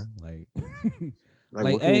 bro. Like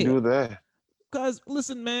what can you do with that? Cause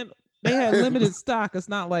listen, man, they had limited stock. It's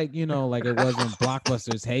not like like it wasn't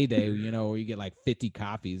Blockbuster's heyday. Where you get like 50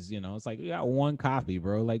 copies. It's like you got one copy,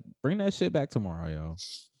 bro. Like bring that shit back tomorrow, yo.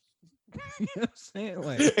 You know what I'm saying?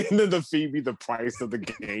 Like, and then the fee be the price of the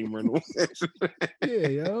game rental. Yeah,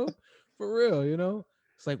 yo, for real.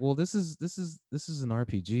 It's like, well, this is an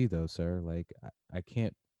RPG though, sir. Like, I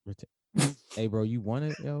can't retain. Hey, bro, you want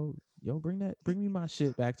it, yo? Bring me my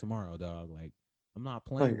shit back tomorrow, dog. Like, I'm not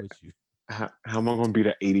playing with you. How am I gonna beat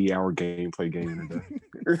an 80-hour gameplay game in a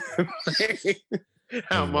day?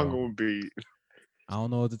 How am I gonna beat? I don't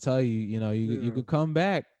know what to tell you. You could come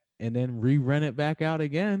back and then re-rent it back out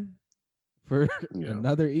again for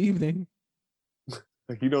another evening.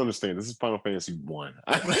 Like, you don't understand. This is Final Fantasy 1.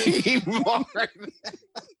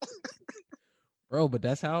 Bro, but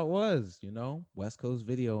that's how it was, West Coast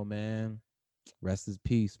Video, man. Rest in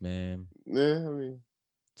peace, man. Yeah, I mean,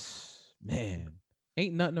 man,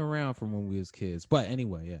 ain't nothing around from when we was kids. But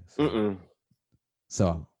anyway, yeah.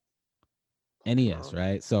 So NES,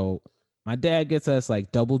 right? So my dad gets us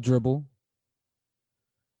like Double Dribble,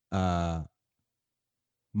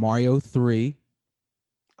 Mario 3.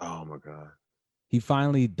 Oh my god. He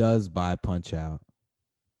finally does buy Punch-Out.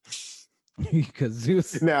 Because he was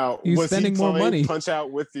spending more money.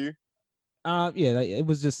 Punch-Out with you? Yeah, it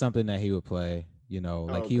was just something that he would play. He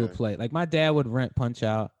would play. Like my dad would rent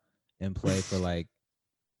Punch-Out and play for like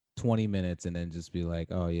 20 minutes and then just be like,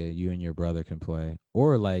 oh yeah, you and your brother can play.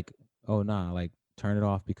 Or like, oh nah, like turn it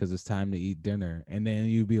off because it's time to eat dinner. And then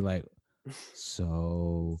you'd be like,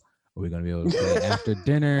 so are we gonna be able to play after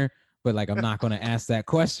dinner? But like, I'm not gonna ask that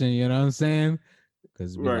question, you know what I'm saying?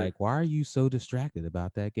 Because be like, why are you so distracted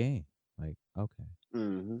about that game? Like, okay.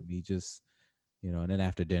 We just, and then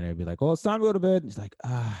after dinner, it'd be like, oh, it's time to go to bed. And he's like,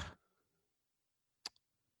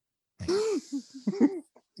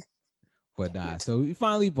 But nah, so we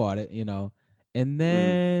finally bought it, and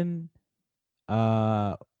then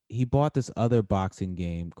he bought this other boxing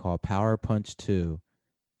game called Power Punch 2,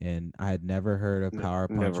 and I had never heard of Power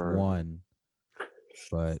Punch 1,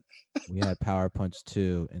 but we had Power Punch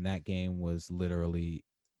 2, and that game was literally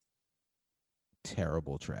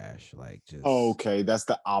terrible trash. Like, just okay, that's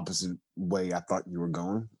the opposite way I thought you were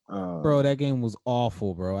going. Bro, that game was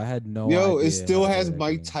awful, bro. I had no idea. It still has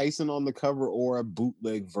Mike Tyson on the cover or a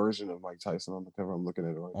bootleg version of Mike Tyson on the cover. I'm looking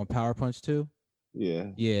at it right on Power Punch 2.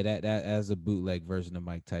 Yeah, that has a bootleg version of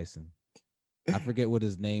Mike Tyson. I forget what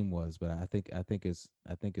his name was, but I think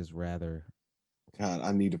it's rather. God,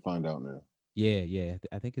 I need to find out now. Yeah.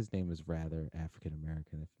 I think his name is rather African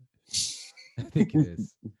American. I think it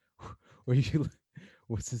is.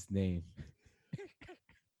 What's his name?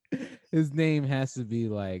 His name has to be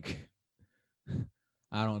like,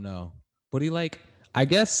 I don't know. But he I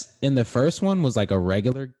guess in the first one was like a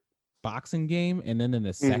regular boxing game, and then in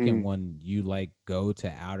the second one, you like go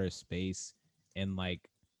to outer space and like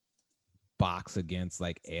box against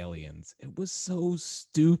like aliens. It was so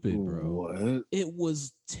stupid, bro. What? It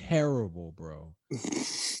was terrible, bro.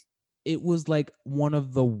 It was like one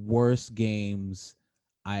of the worst games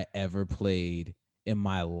I ever played in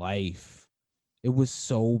my life. It was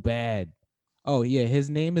so bad. Oh yeah, his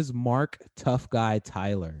name is Mark Tough Guy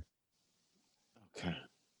Tyler. Okay.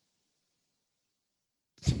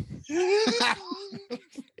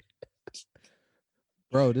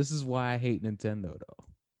 Bro, this is why I hate Nintendo though.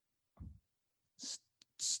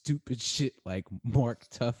 Stupid shit like Mark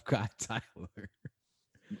Tough Guy Tyler.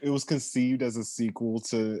 It was conceived as a sequel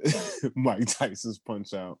to Mike Tyson's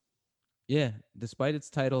Punch Out. Yeah, despite its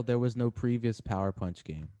title, there was no previous Power Punch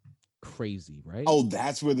game. Crazy, right? Oh,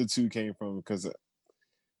 that's where the two came from because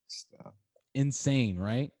insane,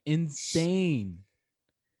 right? Insane.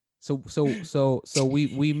 So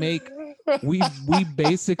we make we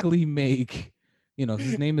basically make, you know,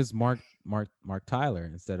 his name is Mark Tyler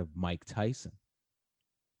instead of Mike Tyson.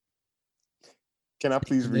 Can I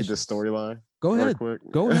please read the storyline? Go ahead. Quick?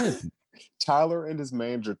 Go ahead. Tyler and his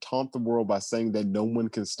manager taunt the world by saying that no one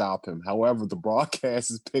can stop him. However, the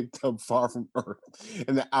broadcast is picked up far from Earth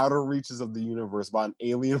in the outer reaches of the universe by an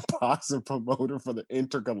alien boxing promoter for the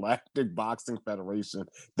Intergalactic Boxing Federation,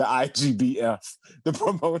 the IGBF. The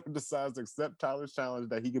promoter decides to accept Tyler's challenge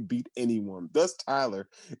that he can beat anyone. Thus, Tyler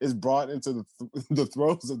is brought into the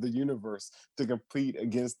throes of the universe to compete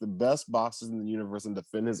against the best boxers in the universe and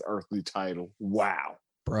defend his earthly title. Wow.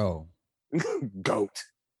 Bro. Goat.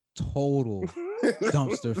 Total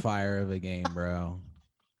dumpster fire of a game, bro.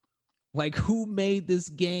 Like, who made this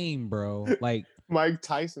game, bro? Like Mike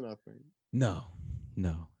Tyson, I think. No.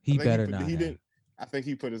 He better not. He didn't. I think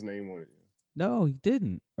he put his name on it. No, he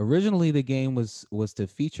didn't. Originally, the game was to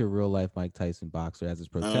feature real life Mike Tyson boxer as his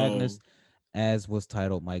protagonist, as was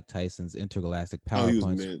titled Mike Tyson's Intergalactic Power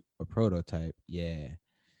Punch, a prototype. Yeah.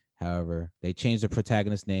 However, they changed the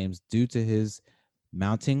protagonist names due to his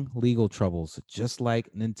mounting legal troubles, just like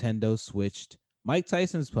Nintendo switched Mike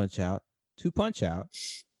Tyson's Punch Out to Punch Out,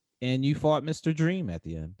 and you fought Mr. Dream at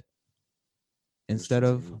the end instead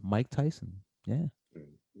of Mike Tyson. Yeah.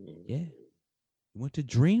 You went to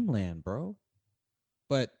Dreamland, bro.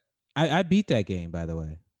 But I beat that game, by the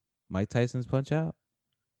way. Mike Tyson's Punch Out.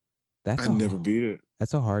 I never beat it.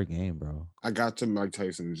 That's a hard game, bro. I got to Mike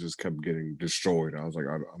Tyson and just kept getting destroyed. I was like,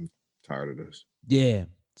 I'm tired of this. Yeah.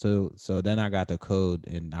 So then I got the code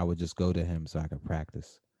and I would just go to him so I could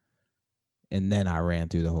practice. And then I ran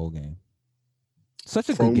through the whole game. Such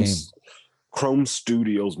a good game. Chrome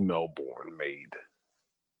Studios Melbourne made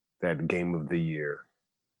that game of the year,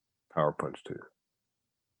 Power Punch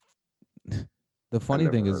 2. The funny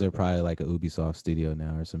thing is they're probably like a Ubisoft studio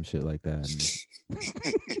now or some shit like that.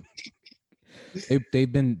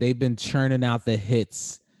 they've been churning out the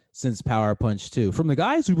hits since Power Punch 2. From the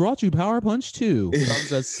guys who brought you Power Punch 2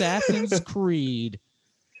 comes Assassin's Creed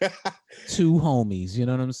 2 homies. You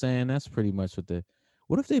know what I'm saying? That's pretty much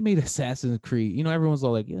what if they made Assassin's Creed? You know, everyone's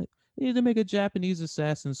all like, yeah, they need to make a Japanese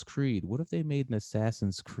Assassin's Creed. What if they made an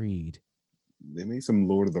Assassin's Creed? They made some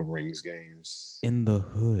Lord of the Rings games. In the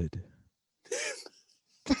hood.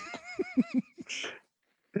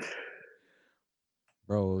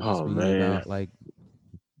 Bro, just being about like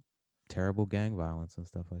terrible gang violence and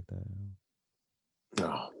stuff like that.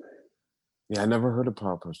 Oh man. Yeah, I never heard of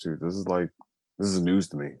Power Punch 2. This is news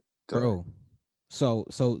to me. Bro. So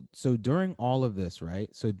during all of this, right?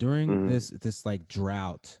 So during this like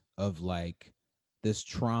drought of like this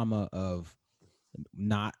trauma of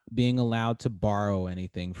not being allowed to borrow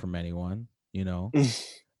anything from anyone, you know,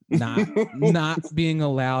 not being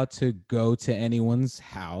allowed to go to anyone's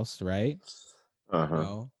house, right? You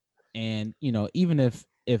know? And you know, even if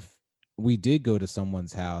we did go to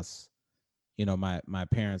someone's house, you know, my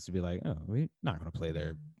parents would be like, oh, we're not gonna play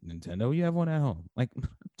their Nintendo. You have one at home. Like, I'm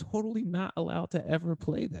totally not allowed to ever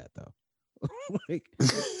play that though. Like,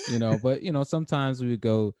 you know, but you know, sometimes we would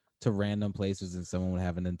go to random places and someone would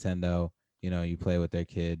have a Nintendo, you know, you play with their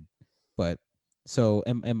kid. But so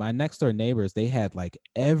and my next door neighbors, they had like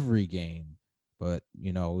every game, but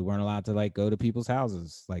you know, we weren't allowed to like go to people's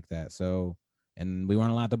houses like that. So and we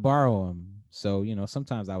weren't allowed to borrow them. So, you know,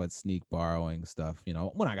 sometimes I would sneak borrowing stuff, you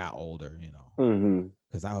know, when I got older, you know,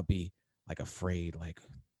 because I would be like afraid, like,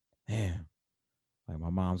 man, like my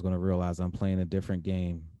mom's going to realize I'm playing a different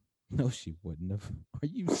game. No, she wouldn't have. Are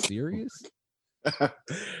you serious? I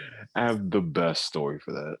have the best story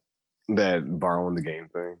for that borrowing the game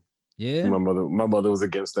thing. Yeah. My mother was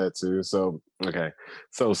against that too. So, okay.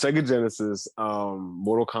 So Sega Genesis,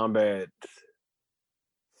 Mortal Kombat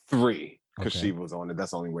 3 because Okay. Shiva was on it.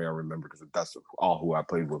 That's the only way I remember because that's all who I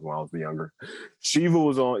played with when I was younger. Shiva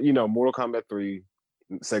was on, Mortal Kombat 3,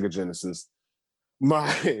 Sega Genesis.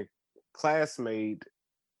 My classmate,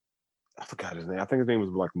 I forgot his name. I think his name was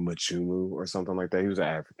like Machumu or something like that. He was an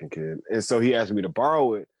African kid. And so he asked me to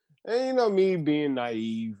borrow it. And me being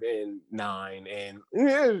naive and 9 and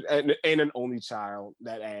an only child,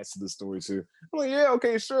 that adds to the story too. I'm like, yeah,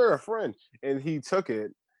 okay, sure, a friend. And he took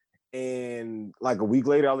it. And like a week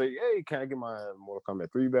later, I was like, hey, can I get my Mortal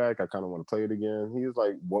Kombat 3 back? I kind of want to play it again. He was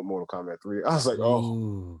like, what Mortal Kombat 3? I was like, oh,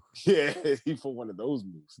 Ooh, yeah, he for one of those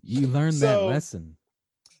moves. you learned that So lesson.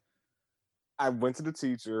 I went to the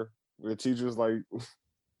teacher. The teacher was like,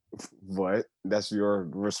 what? That's your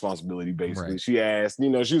responsibility, basically. Right. She asked,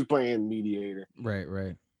 she was playing mediator.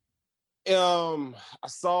 Right. I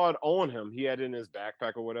saw it on him. He had it in his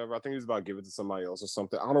backpack or whatever. I think he was about to give it to somebody else or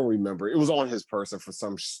something. I don't remember. It was on his person for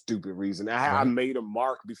some stupid reason. I made a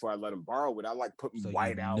mark before I let him borrow it. I like put So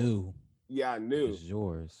white you out. knew. Yeah, I knew. It was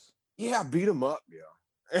yours. Yeah, I beat him up,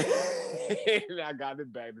 and I got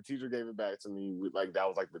it back. The teacher gave it back to me. Like that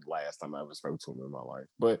was like the last time I ever spoke to him in my life.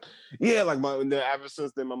 But yeah, like ever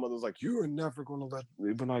since then, my mother was like, "You are never gonna let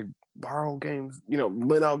me like borrow games,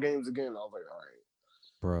 lend out games again." I was like, "All right,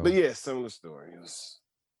 Bro." But yeah, similar story. It was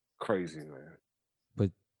crazy, man.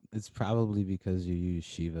 But it's probably because you use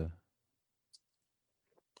Shiva.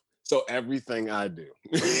 So everything I do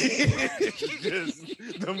is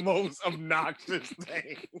just the most obnoxious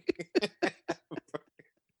thing.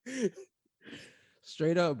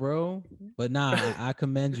 Straight up, bro. But nah, I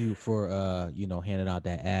commend you for handing out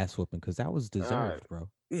that ass whooping because that was deserved, bro.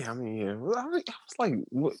 Yeah, I mean, yeah. I was like,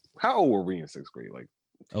 how old were we in 6th grade? Like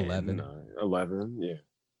 10, 11. 11, yeah.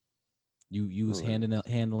 You was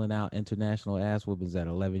handling out international ass whoopings at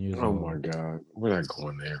 11 years old. Oh my God, we're not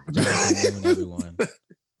going there. Jonathan Moon, everyone.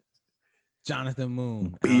 Jonathan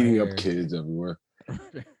Moon beating up kids everywhere.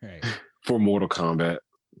 Right. For Mortal Kombat.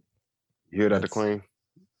 You hear that acclaim?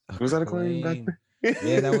 Was that Acclaim back then?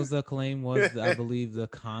 Yeah, that was the Acclaim. Was I believe the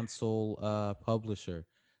console publisher?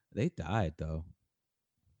 They died though.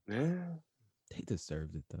 Yeah, they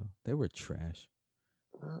deserved it though. They were trash.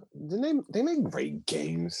 They make great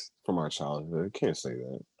games from our childhood. Can't say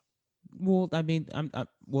that. Well, I mean,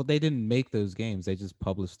 well, they didn't make those games. They just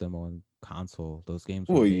published them on console. Those games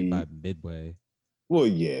were made by Midway. Well,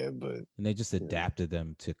 yeah, but and they just adapted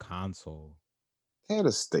them to console. They had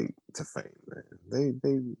a stake to fame, man.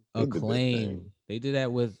 They Acclaim. They did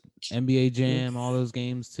that with NBA Jam, all those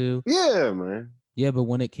games too. Yeah, man. Yeah, but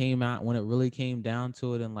when it came out, when it really came down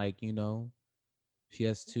to it, and like PS2,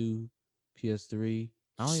 PS3,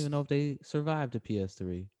 I don't even know if they survived the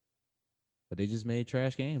PS3, but they just made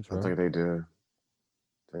trash games, bro. I think they did.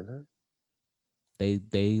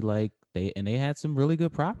 They had some really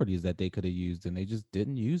good properties that they could have used, and they just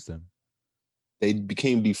didn't use them. They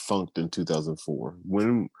became defunct in 2004.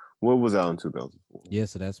 What was out in 2004? Yeah,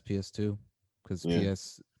 so that's PS2, because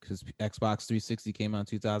Xbox 360 came out in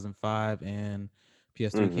 2005 and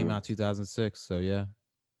PS3 came out 2006. So yeah,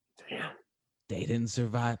 damn, they didn't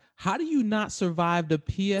survive. How do you not survive the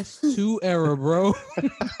PS2 era, bro?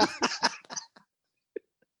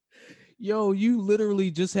 Yo, you literally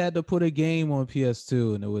just had to put a game on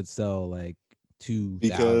PS2 and it would sell like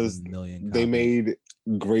 2,000 million copies. They made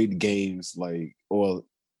great games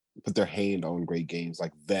put their hand on great games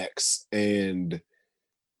like Vex and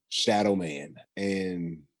Shadow Man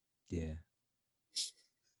and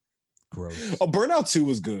gross. Oh, Burnout 2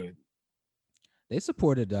 was good. They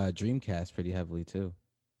supported Dreamcast pretty heavily too.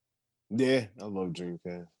 Yeah, I love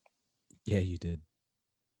Dreamcast. Yeah, you did.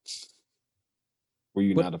 Were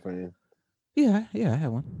you not a fan? Yeah, I had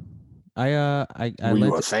one. I Were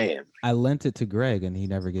you a fan? I lent it to Greg and he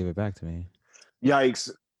never gave it back to me.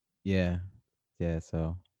 Yikes. Yeah.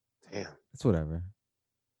 So damn. It's whatever.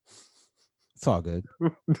 It's all good.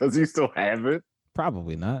 Does he still have it?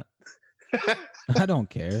 Probably not. I don't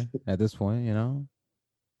care at this point,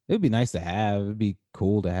 It'd be nice to have. It'd be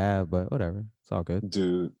cool to have, but whatever. It's all good.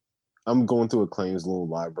 Dude, I'm going through Acclaim's little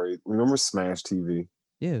library. Remember Smash TV?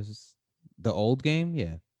 Yeah, it was the old game.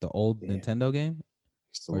 Yeah, the old Nintendo game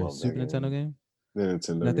or Super Nintendo game. The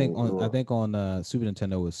Nintendo. And I think on Super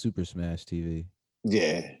Nintendo was Super Smash TV.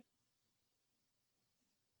 Yeah.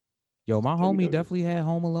 Yo, my homie definitely had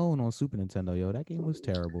Home Alone on Super Nintendo. Yo, that game was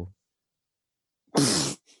terrible.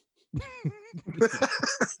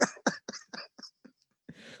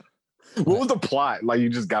 What was the plot? Like you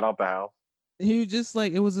just got out the house? You just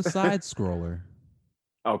it was a side scroller.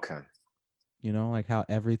 Okay. Like how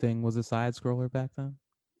everything was a side scroller back then.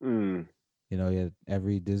 You had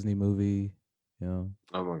every Disney movie. Oh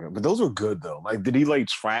my God! But those were good though. Like, did he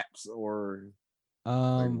traps or?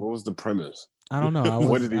 Like, what was the premise? I don't know.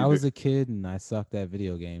 What did he I do? was a kid and I sucked at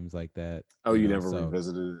video games like that. Oh, you Know, never so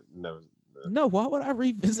revisited it? Never. no, why would I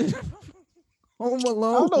revisit Home I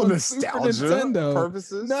Alone don't know, on Super nostalgia Nintendo?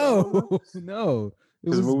 purposes. I don't know. No, no. It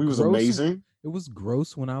Because the was movie was gross. amazing. It was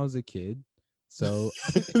gross when I was a kid. So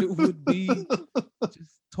it would be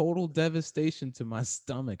just total devastation to my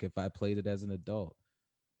stomach if I played it as an adult.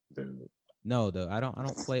 Dude. No, though, I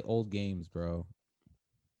don't play old games, bro.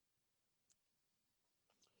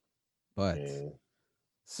 But Yeah.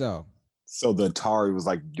 so So the Atari was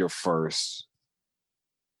like your first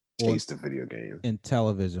well, taste of video game and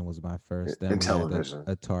television was my first. Then in we had the television.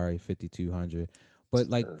 Atari 5200. But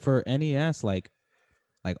like for NES, like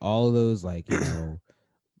all of those, like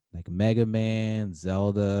like Mega Man,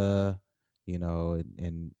 Zelda,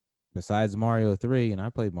 and besides Mario 3, and I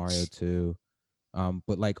played Mario 2.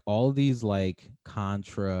 But like all these like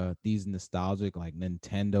Contra, these nostalgic like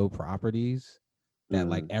Nintendo properties that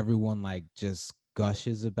like everyone like just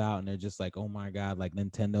gushes about, and they're just like, oh my god, like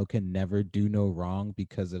Nintendo can never do no wrong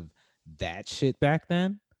because of that shit back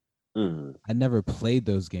then. I never played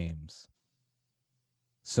those games.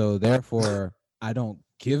 So therefore, I don't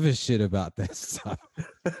give a shit about that stuff.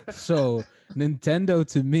 So Nintendo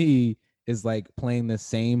to me is like playing the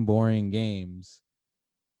same boring games,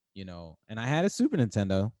 And I had a Super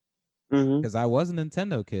Nintendo because I was a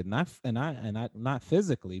Nintendo kid, and I not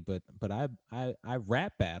physically, but I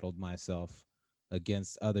rap battled myself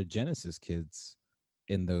against other Genesis kids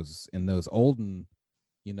in those olden,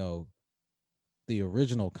 you know, the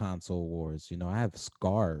original console wars. I have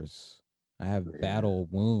scars. I have battle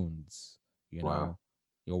wounds, Wow.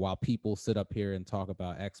 While people sit up here and talk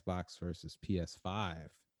about Xbox versus PS5,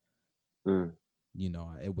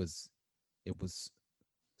 it was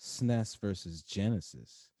SNES versus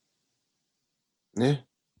Genesis. Yeah.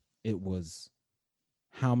 It was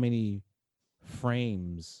how many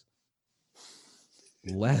frames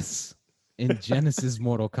less in Genesis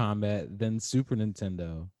Mortal Kombat than Super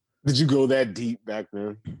Nintendo. Did you go that deep back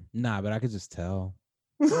then? Nah, but I could just tell.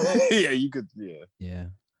 Yeah, you could. Yeah. Yeah.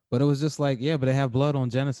 But it was just like, yeah, but they have blood on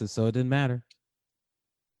Genesis, so it didn't matter.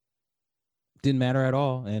 Didn't matter at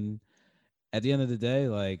all. And at the end of the day,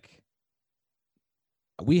 like,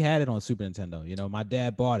 we had it on Super Nintendo. My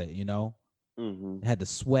dad bought it, It had the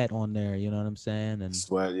sweat on there, you know what I'm saying? And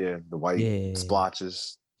sweat, yeah, the white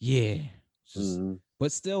splotches. Yeah.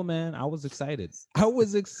 But still, man, I was excited. I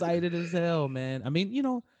was excited as hell, man. I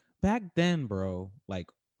mean, back then, bro, like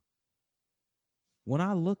when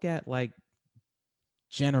I look at like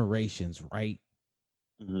generations, right?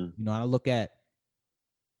 I look at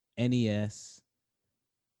NES,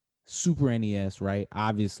 Super NES, right?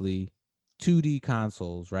 Obviously, 2D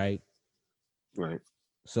consoles, right? Right.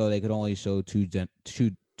 So they could only show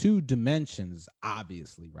two dimensions,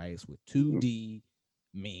 obviously, right? It's what 2D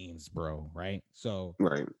means, bro, right? So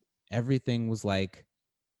everything was like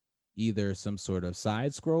either some sort of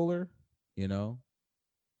side scroller,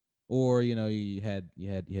 or you had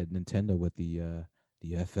Nintendo with the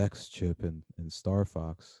FX chip and Star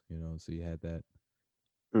Fox, so you had that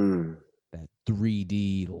that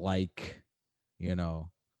 3D like,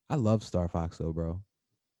 I love Star Fox though, bro.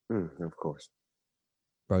 Of course,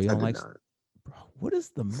 bro. You don't like, bro? What is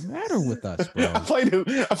the matter with us, bro? I played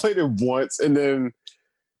it once and then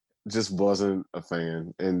just wasn't a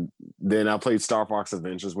fan. And then I played Star Fox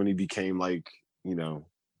Adventures when he became like,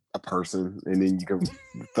 a person, and then you can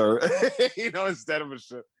third, instead of a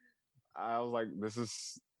ship. I was like, this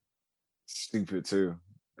is stupid too.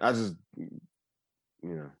 I just,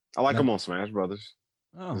 I like him on Smash Brothers.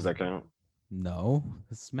 Oh. Does that count? No,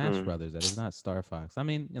 it's Smash Brothers. That is not Star Fox. I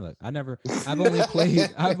mean, look, I've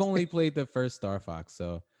only played the first Star Fox,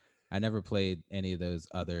 so I never played any of those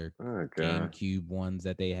other GameCube ones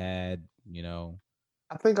that they had.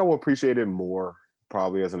 I think I would appreciate it more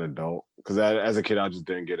probably as an adult, because as a kid I just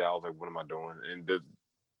didn't get it. I was like, what am I doing? And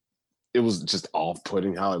it was just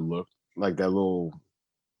off-putting how it looked, like that little,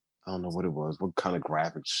 I don't know what it was, what kind of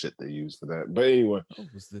graphic shit they used for that. But anyway, it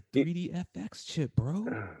was the 3D FX chip, bro.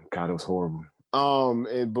 God, it was horrible.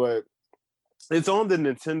 But it's on the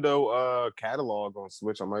Nintendo catalog on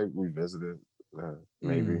Switch. I might revisit it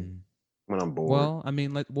maybe when I'm bored. Well, I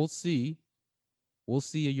mean, we'll see. We'll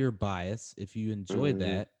see your bias if you enjoyed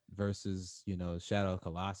that versus Shadow of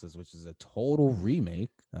Colossus, which is a total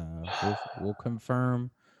remake. We'll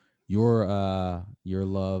confirm your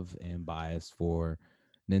love and bias for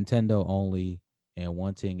Nintendo only and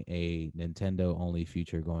wanting a Nintendo only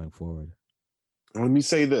future going forward. Let me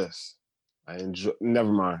say this. I enjoy.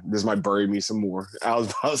 Never mind. This might bury me some more. I was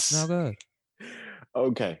about to say. No, good.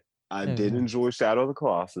 Okay. I did enjoy Shadow of the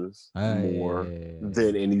Colossus more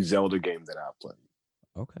than any Zelda game that I played.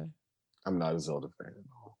 Okay. I'm not a Zelda fan at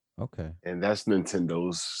all. Okay. And that's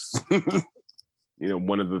Nintendo's,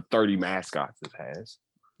 one of the 30 mascots it has.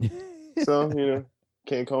 So,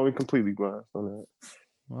 can't call me completely biased on that.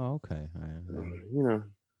 Well, okay.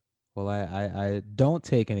 Well, I don't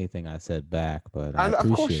take anything I said back, but I of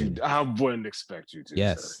course appreciate it. I wouldn't expect you to.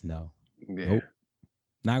 Yes. Sir. No. Yeah. Nope.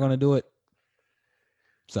 Not gonna do it.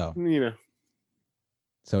 So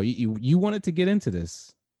So you wanted to get into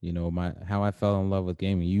this, how I fell in love with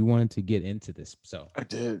gaming. You wanted to get into this, so I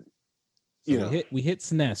did. So we hit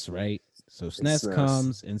SNES, right? So SNES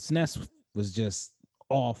comes, and SNES was just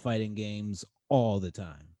all fighting games all the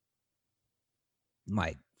time,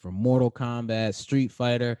 like from Mortal Kombat, Street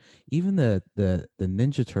Fighter, even the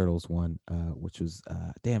Ninja Turtles one, which was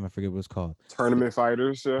damn, I forget what it's called. Tournament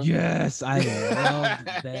Fighters. Yes, I loved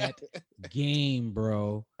that game,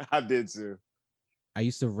 bro. I did too. I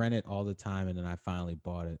used to rent it all the time, and then I finally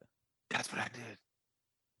bought it. That's what I did.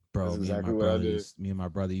 Bro, me and my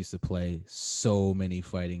brother used to play so many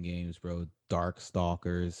fighting games, bro. Dark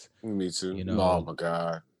Stalkers. Me too. Oh my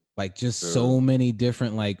god. Like just so many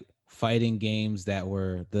different like fighting games that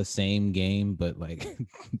were the same game, but like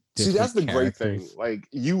see, that's the great thing. Like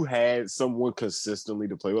you had someone consistently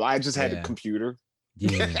to play with. I just had a computer.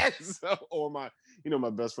 Yeah. Or my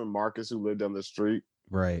best friend Marcus, who lived down the street.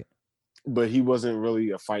 Right. But he wasn't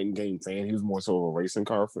really a fighting game fan. He was more so a racing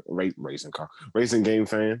game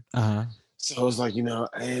fan. So it was like,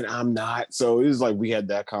 and I'm not. So it was like we had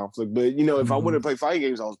that conflict. But if I wanted to play fighting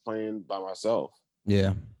games, I was playing by myself.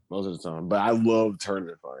 Yeah. Most of the time. But I love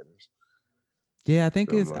tournament fighters. Yeah, I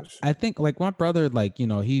think like my brother, like,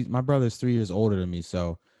 my brother's 3 years older than me.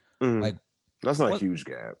 So like that's not a huge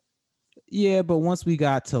gap. Yeah, but once we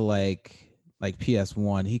got to like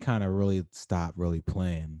PS1, he kind of really stopped really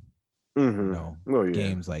playing.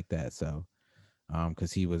 Games like that. So,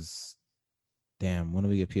 because he was, when did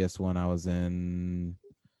we get PS1? I was in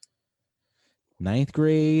 9th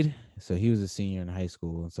grade, so he was a senior in high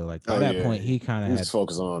school, and so like by that point, he kind of had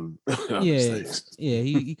focus on.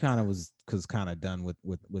 he kind of was kind of done with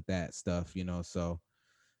that stuff, So,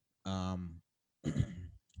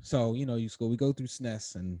 so we go through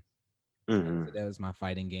SNES, and that was my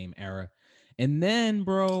fighting game era, and then,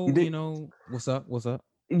 bro, what's up?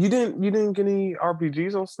 You didn't get any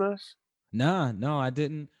RPGs on SNES? Nah, no, I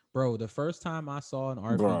didn't, bro. The first time I saw an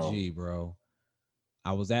RPG, bro,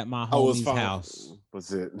 I was at my homie's house.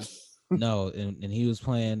 Was it? No, and he was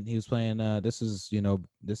playing. This was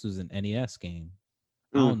an NES game.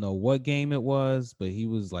 I don't know what game it was, but he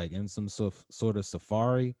was like in some sort of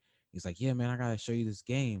safari. He's like, "Yeah, man, I gotta show you this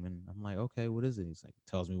game," and I'm like, "Okay, what is it?" He's like,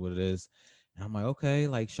 tells me what it is, and I'm like, "Okay,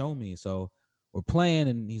 like show me." So we're playing,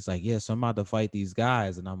 and he's like, "Yeah, so I'm about to fight these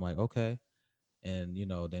guys," and I'm like, "Okay," and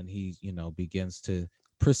then he begins to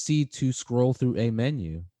proceed to scroll through a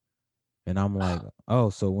menu, and I'm like, "Oh,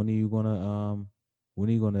 so when are you gonna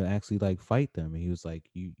actually like fight them?" And he was like,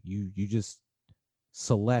 "You just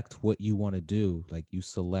select what you want to do, like you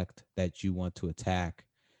select that you want to attack,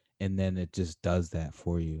 and then it just does that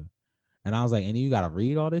for you." And I was like, "And you gotta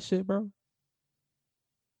read all this shit, bro?"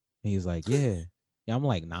 And he's like, yeah. I'm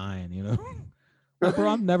like 9, Like, bro,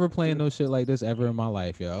 I'm never playing no shit like this ever in my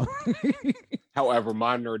life, yo. However,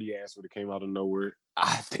 my nerdy ass would have came out of nowhere.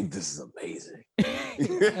 I think this is amazing. I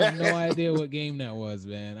have no idea what game that was,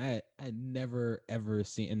 man. I never ever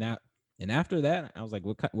seen that. And after that, I was like,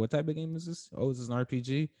 what type of game is this? Oh, is this an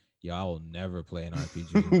RPG? Yo, I will never play an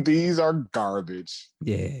RPG. These are garbage.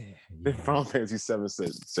 Yeah. Final Fantasy VII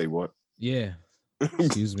said, say what? Yeah.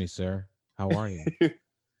 Excuse me, sir. How are you?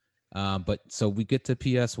 But so we get to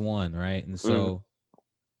PS1, right? And so,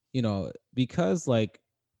 because like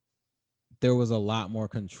there was a lot more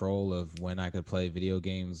control of when I could play video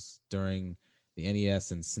games during the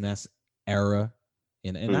NES and SNES era,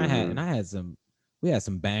 and I had some, we had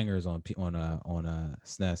some bangers on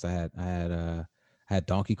SNES. I had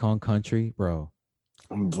Donkey Kong Country, bro.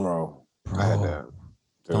 I had that.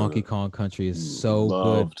 Donkey Kong Country is so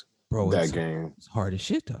good, bro. That game. It's hard as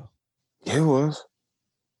shit though. Yeah, it was.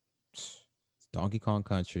 Donkey Kong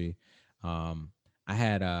Country. I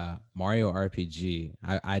had Mario RPG.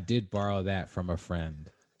 I did borrow that from a friend.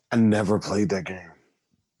 I never played that game.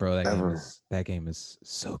 Bro, that game is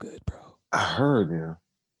so good, bro. I heard,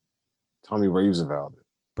 Tommy raves about it.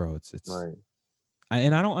 Bro, it's right.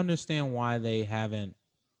 And I don't understand why they haven't.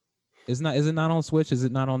 Is it not on Switch? Is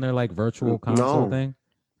it not on their like virtual console thing?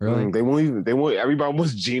 Really? They won't. Everybody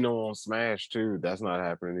wants Gino on Smash too. That's not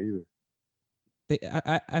happening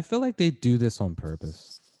either. I feel like they do this on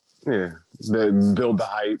purpose. Yeah, they build the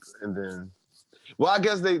hype and then. Well, I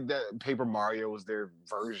guess that Paper Mario was their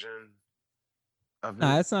version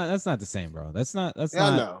Nah, that's not the same, bro. That's Yeah, I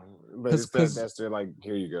not know, but because it's that's their like.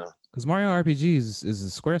 Here you go. Mario RPG is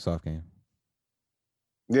a SquareSoft game.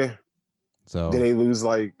 Yeah. Did So they lose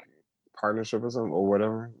like partnership or something or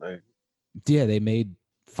whatever? Like, yeah, they made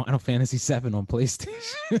Final Fantasy VII on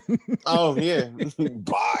PlayStation. oh yeah,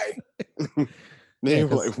 bye. Yeah, They were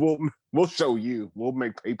because like, we'll show you. We'll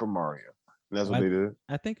make Paper Mario. And that's what I they did.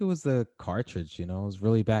 I think it was the cartridge. You know, it was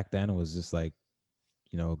really back then. It was just like,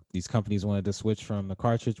 you know, these companies wanted to switch from the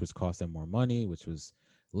cartridge, which cost them more money, which was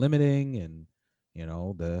limiting, and you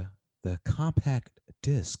know the compact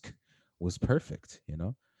disc was perfect. You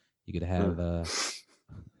know, you could have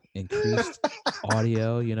increased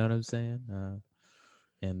audio. You know what I'm saying?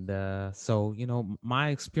 And so you know, my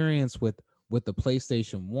experience with the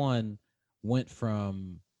PlayStation One went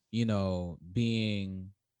from, you know, being,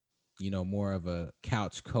 you know, more of a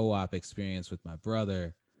couch co-op experience with my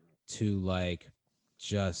brother to like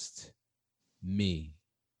just me.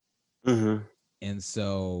 Mm-hmm. And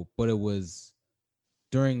so, but it was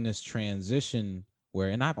during this transition where,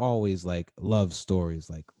 and I've always like love stories,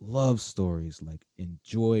 like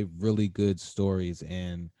enjoy really good stories,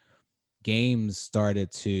 and games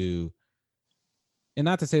started to, and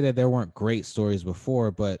not to say that there weren't great stories before,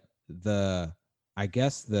 but I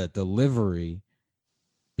guess the delivery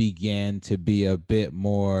began to be a bit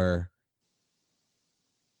more,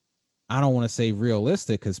 I don't want to say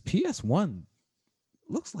realistic, because PS1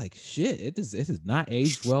 looks like shit. It has not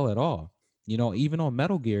aged well at all. You know, even on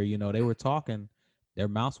Metal Gear, you know, they were talking, their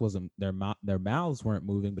mouths wasn't their mouths weren't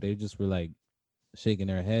moving, but they just were like shaking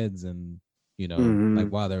their heads, and you know, like Mm-hmm.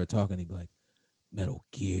 while they were talking, they'd be like, Metal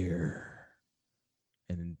Gear.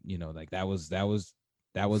 And you know, like that was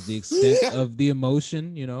the extent of the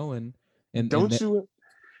emotion, you know, and don't that, you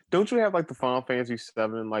don't you have like the Final Fantasy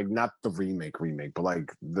VII, like not the remake, but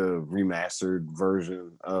like the remastered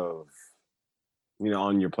version of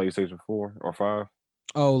on your PlayStation 4 or 5?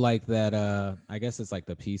 oh, like that, I guess it's like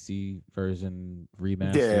the PC version Yeah.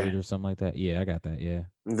 remastered or something like that. Yeah, I got that. Yeah.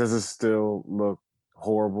 Does it still look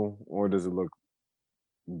horrible or does it look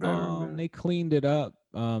better They than cleaned it up,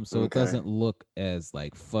 so it okay? doesn't look as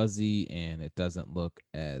like fuzzy, and it doesn't look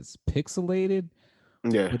as pixelated,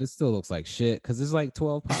 Yeah. but it still looks like shit because it's like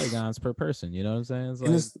 12 polygons per person. You know what I'm saying? It's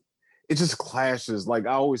And like, it just clashes. Like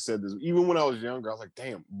I always said this, even when I was younger, I was like,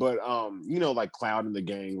 damn. But like Cloud and the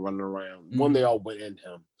gang running around. One, they mm-hmm. all went in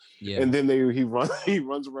him. Yeah, And then he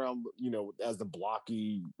runs around, as the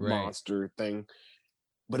blocky right. monster thing.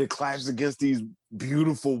 But it clashes against these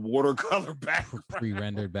beautiful watercolor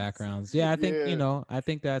Pre-rendered backgrounds. backgrounds. Yeah, I think, you Yeah. know, I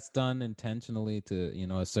think that's done intentionally to, you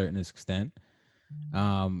know, a certain extent.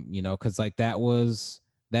 You know, because like that was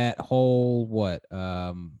that whole what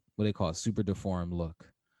they call it, super deformed look.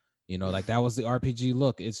 You know, like that was the RPG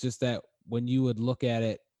look. It's just that when you would look at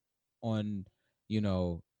it on, you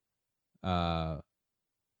know, uh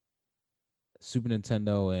Super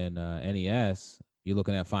Nintendo and NES, you're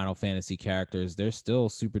looking at Final Fantasy characters, they're still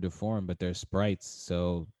super deformed, but they're sprites.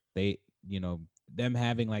 So they, you know, them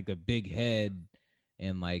having like a big head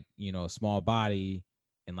and like, you know, a small body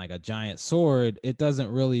and like a giant sword, it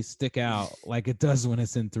doesn't really stick out like it does when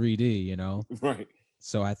it's in 3D, you know? Right.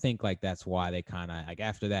 So I think like that's why they kind of like,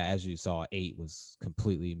 after that, as you saw, 8 was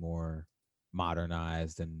completely more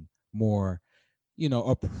modernized and more, you know,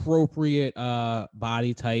 appropriate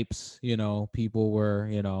body types. You know, people were,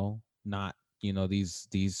 you know, not, you know, these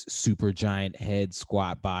super giant head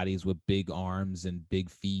squat bodies with big arms and big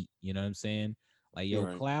feet. You know what I'm saying? Like, yo,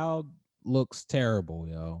 Right. Cloud looks terrible,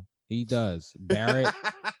 yo. He does.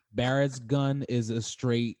 Barrett's gun is a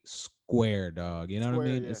straight square, dog. You know what I Square,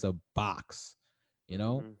 mean? yeah. It's a box, you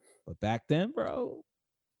know? Mm-hmm. But back then, bro,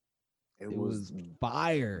 It it was was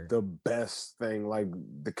fire. the best thing. Like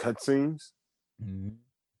the cutscenes, Mhm.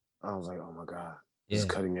 I was like, oh my god, this is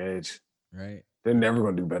Yeah, cutting edge. right. They're never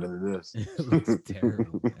gonna do better than this. It looks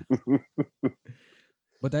terrible. Yeah.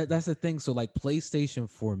 But that's the thing. So like PlayStation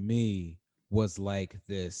for me was like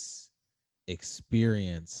this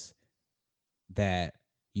experience that,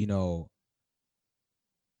 you know,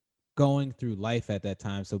 going through life at that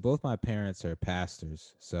time. So both my parents are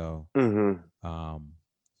pastors. So Mm-hmm. um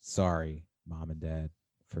sorry, mom and dad,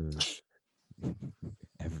 for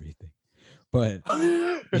everything. But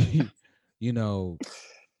you know,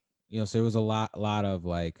 so there was a lot of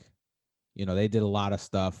like, you know, they did a lot of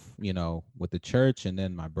stuff, you know, with the church, and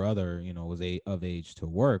then my brother, you know, was of age to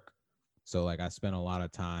work. So like I spent a lot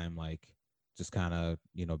of time like just kind of,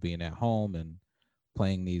 you know, being at home and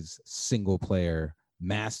playing these single player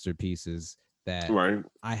masterpieces that Right.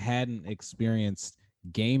 I hadn't experienced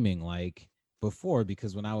gaming like before,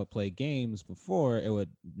 because when I would play games before, it would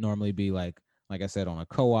normally be like like I said, on a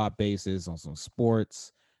co-op basis, on some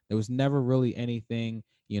sports. There was never really anything,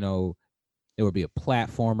 it would be a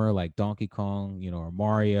platformer like Donkey Kong, or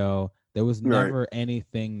Mario. There was Right. never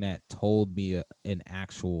anything that told me an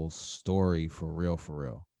actual story for real,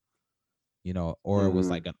 or it was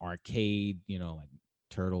like an arcade, like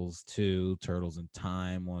Turtles 2, Turtles in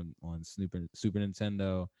Time on Super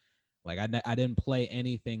Nintendo. Like I didn't play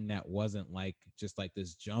anything that wasn't like just like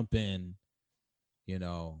this jump in,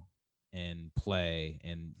 and play,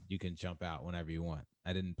 and you can jump out whenever you want.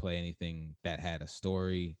 I didn't play anything that had a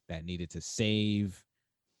story that needed to save.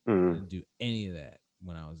 I didn't do any of that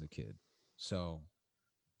when I was a kid. So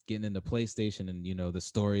getting into PlayStation and the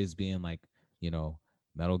stories being like,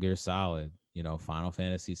 Metal Gear Solid, Final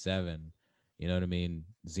Fantasy 7, you know what I mean?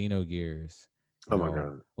 Xenogears, Oh my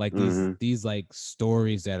god. like these like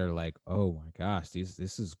stories that are like, oh my gosh,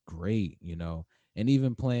 this is great, and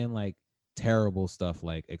even playing like terrible stuff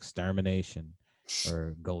like Extermination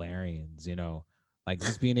or Galarians, like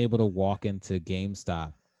just being able to walk into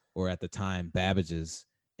GameStop or at the time Babbage's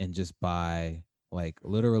and just buy like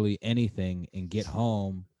literally anything and get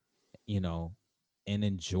home, you know, and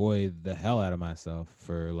enjoy the hell out of myself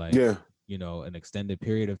for like, Yeah. an extended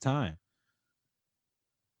period of time.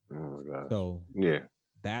 Oh my gosh. So Yeah.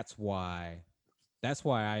 that's why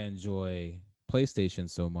I enjoy PlayStation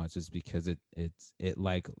so much, is because it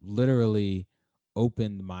like literally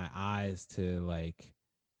opened my eyes to like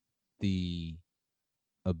the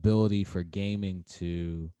ability for gaming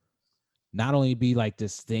to not only be like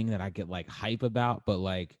this thing that I get like hype about, but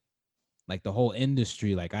like the whole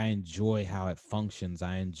industry. Like I enjoy how it functions.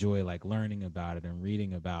 I enjoy like learning about it and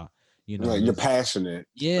reading about, Like you're passionate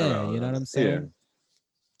yeah, you know about what it. I'm Yeah. saying?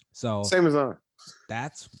 So Same as I.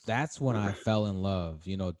 that's when I fell in love.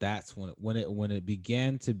 That's when it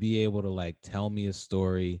began to be able to like tell me a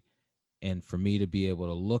story, and for me to be able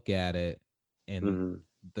to look at it and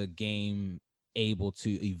the game able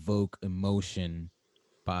to evoke emotion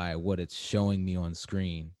by what it's showing me on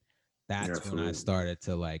screen. That's when I Absolutely. started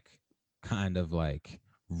to like kind of like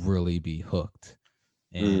really be hooked.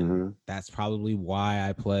 And that's probably why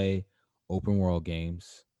I play open world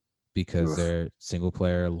games, because Ugh. they're single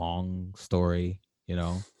player, long story,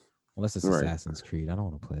 unless it's Right. Assassin's Creed. I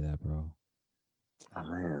don't want to play that, bro. Oh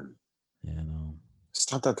man. Yeah, no.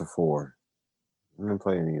 Stop that to 4. I didn't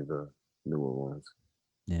play any of the newer ones.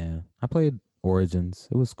 Yeah. I played Origins.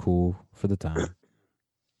 It was cool for the time.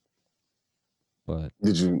 But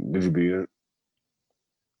Did you beat it?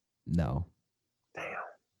 no. Damn.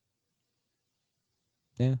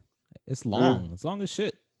 Yeah. It's long. It's long as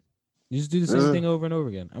shit. You just do the same thing over and over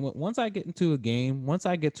again. And once I get to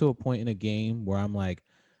a point in a game where I'm like,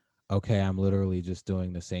 okay, I'm literally just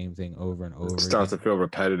doing the same thing over and over It starts again, to feel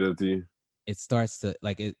repetitive to you. it starts to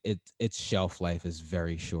like its shelf life is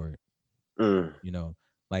very short. You know,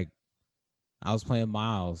 like I was playing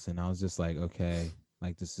Miles and I was just like, okay,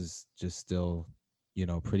 like this is just still,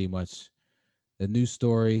 pretty much the new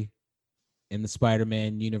story in the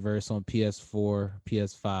Spider-Man universe on PS4,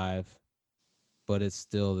 PS5, but it's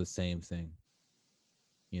still the same thing,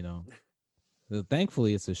 you know.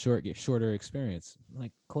 Thankfully, it's a shorter experience.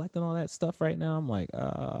 Like collecting all that stuff right now, I'm like,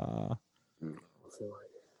 I'll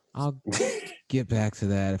get back to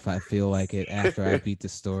that if I feel like it after I beat the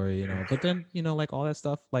story, But then, like all that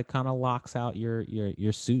stuff, like kind of locks out your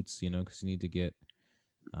suits, because you need to get,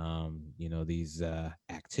 these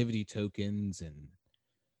activity tokens and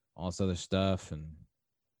all this other stuff, and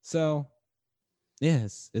so yeah,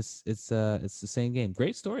 it's the same game.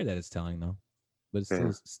 Great story that it's telling though, but it's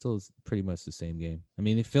Yeah. still is pretty much the same game. I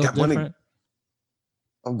mean, it feels I want different.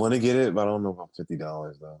 to get it, but I don't know about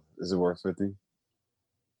 $50 though. Is it worth 50?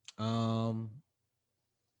 Um,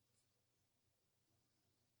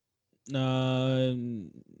 uh,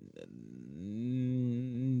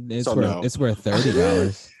 So no. it's worth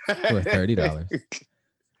 $30. It's worth $30.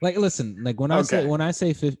 Like, listen, like when I say Okay. when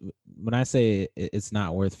I say it's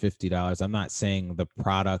not worth $50, I'm not saying the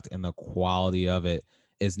product and the quality of it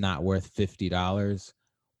is not worth $50.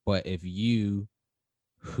 But if you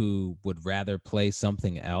who would rather play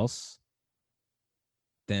something else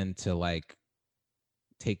than to like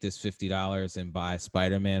take this $50 and buy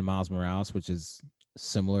Spider-Man Miles Morales, which is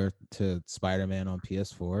similar to Spider-Man on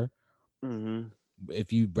PS4.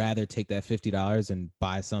 If you'd rather take that $50 and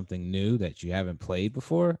buy something new that you haven't played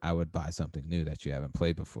before, I would buy something new that you haven't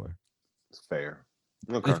played before. It's fair.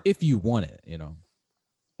 Okay. If you want it, Yeah.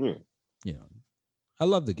 I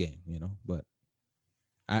love the game, but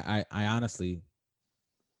I honestly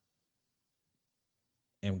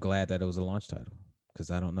am glad that it was a launch title,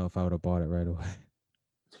 because I don't know if I would have bought it right away.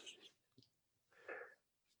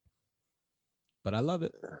 But I love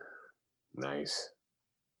it. Nice.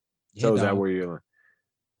 Yeah, So is that dog. where you're?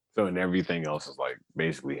 So and everything else is like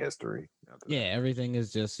basically history. After Yeah, that. everything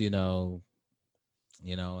is just and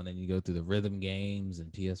then you go through the rhythm games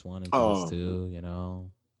and PS1 and Oh PS2.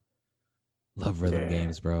 Love rhythm yeah.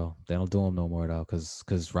 games, bro. They don't do them no more though,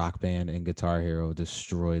 because Rock Band and Guitar Hero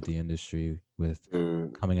destroyed the industry with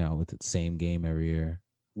Dude, coming out with the same game every year.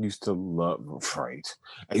 used to love right.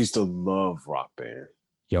 I used to love Rock Band.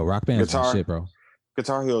 Yo, Rock Band's my shit, Guitar bro.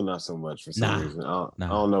 Guitar Hero not so much for some Nah, reason. I nah.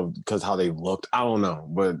 don't know because how they looked. I don't know,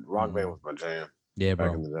 but Rock Band Mm-mm. was my jam Yeah,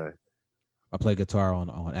 back in bro. the day. I play guitar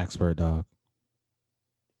on Expert, dog.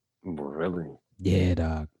 Really? Yeah,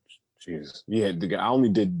 dog. Jeez. Yeah, I only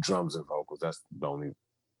did drums and vocals. That's the only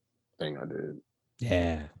thing I did.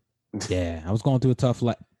 Yeah, yeah. I was going through a tough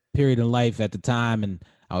period in life at the time, and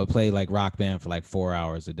I would play like Rock Band for like 4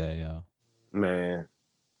 hours a day. Yo. Man.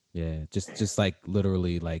 Yeah, just like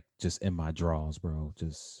literally like just in my drawers, bro.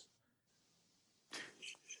 Just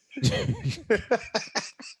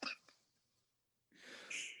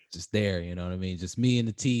just there, you know what I mean? Just me and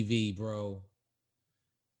the TV, bro.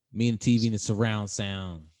 Me and the TV and the surround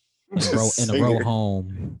sound Just in a row singing.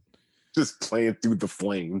 home. Just playing through the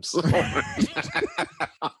flames.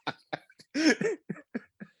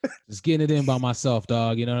 Just getting it in by myself,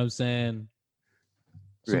 dog. You know what I'm saying?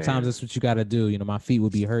 Sometimes Man. that's what you got to do. My feet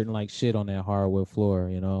would be hurting like shit on that hardwood floor,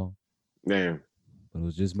 Man. but it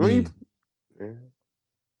was just Well, me. you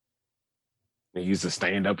used to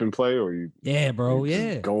stand up and play, or Yeah, bro. you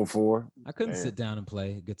Yeah. just going for? I couldn't Man. sit down and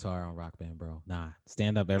play guitar on Rock Band, bro. Nah,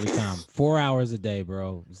 stand up every time. 4 hours a day,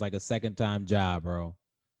 bro. It's like a second time job, bro.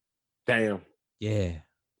 Damn. Yeah.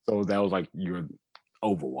 So that was like your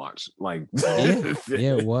Overwatch, like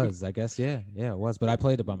Yeah, it was. I guess, yeah, it was. But I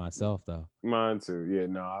played it by myself, though. mine too. Yeah,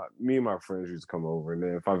 no, me and my friends used to come over, and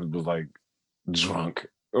then if I was like drunk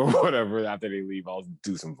or whatever after they leave, I'll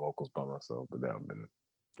do some vocals by myself. But that would been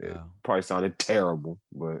it. Wow. Probably sounded terrible,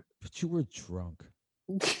 but But you were drunk.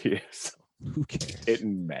 yeah, so Who cares? it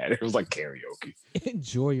didn't matter. It was like karaoke.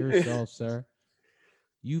 Enjoy yourself, sir.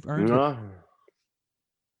 You've earned it. Nah,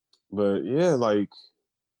 but yeah, like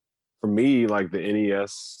for me, like the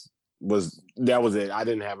NES was it. I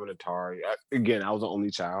didn't have an Atari. Again, I was the only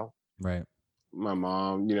child. Right. My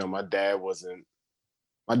mom, my dad wasn't.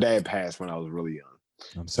 My dad passed when I was really young.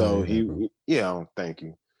 I'm So sorry to hear that, bro. thank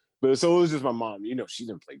you. But so it was just my mom, she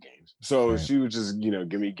didn't play games. So Right. she would just,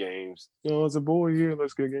 give me games. As a boy here,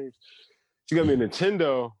 let's get games. She got me a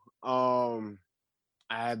Nintendo.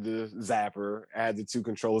 I had the Zapper, I had the 2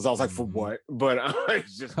 controllers. I was like, for what? But I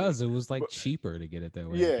just because it was like cheaper to get it that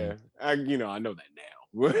way. yeah, I know that now.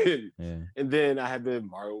 Yeah. And then I had the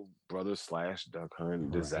Mario Brothers / Duck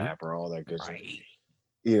Hunt, the Right. Zapper, all that good Right.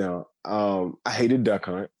 shit. I hated Duck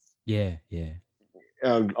Hunt. Yeah.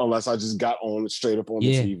 Unless I just got on straight up on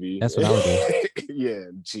the TV. That's what I would do. Yeah,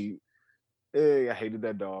 cheap. I hated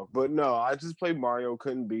that dog. But no, I just played Mario,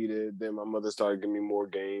 couldn't beat it. Then my mother started giving me more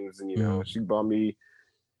games, and she bought me.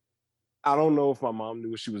 I don't know if my mom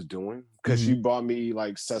knew what she was doing because she bought me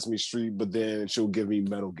like Sesame Street, but then she'll give me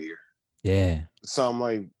Metal Gear. Yeah. So I'm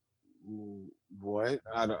like, what?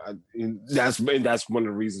 That's one of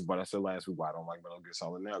the reasons why I said last week why I don't like Metal Gear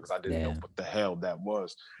Solid now, because I didn't know what the hell that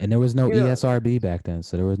was. And there was no ESRB back then,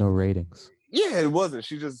 so there was no ratings. Yeah, it wasn't.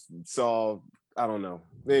 She just saw, I don't know.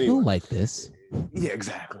 Anyway. You like this. Yeah,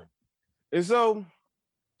 exactly. And so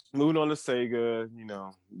moving on to Sega,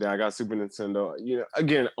 then I got Super Nintendo.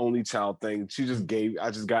 Again, only child thing.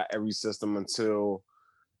 I just got every system until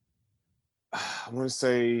I want to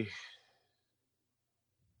say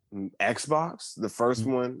Xbox, the first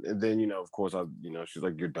one, and then of course she's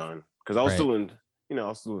like, you're done, because I was still in I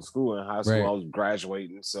was still in school, in high school. I was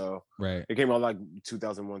graduating, so it came out like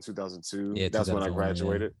 2001, 2002. Yeah, that's when I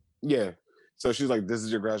graduated. Yeah. So she's like, this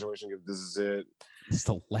is your graduation gift. This is it. It's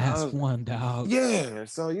the last one, dog. Yeah.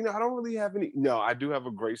 So I don't really have any. No, I do have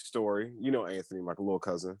a great story. Anthony, my little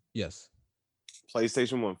cousin. Yes.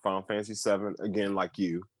 PlayStation 1, Final Fantasy 7. Again, like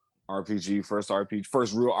you. RPG, first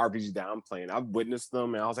real RPG that I'm playing. I've witnessed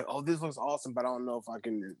them and I was like, oh, this looks awesome, but I don't know if I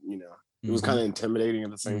can, it was kind of intimidating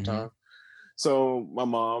at the same time. So my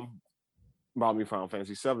mom bought me Final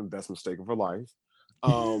Fantasy 7, best mistake of her life.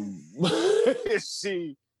 I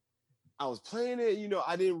was playing it,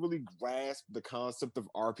 I didn't really grasp the concept of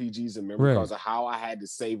RPGs and memory cards, of how I had to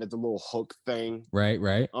save at the little hook thing.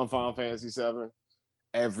 Right. On Final Fantasy 7.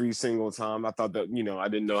 Every single time. I thought that, I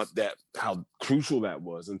didn't know how crucial that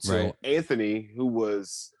was until Anthony, who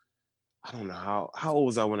was, I don't know how old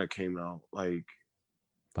was I when it came out? Like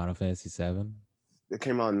Final Fantasy 7. It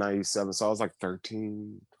came out in 97, so I was like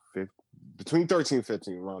 13, 15, between 13 and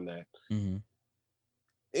 15, around that. Mm-hmm.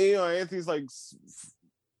 And, Anthony's like,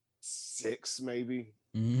 6 maybe.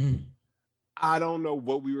 Mm-hmm. I don't know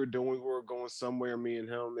what we were doing. We were going somewhere, me and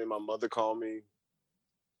him, and my mother called me.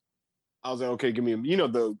 I was like, okay, give me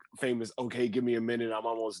the famous, okay, give me a minute, I'm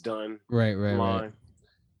almost done Right. line.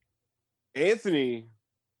 Anthony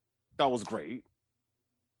thought was great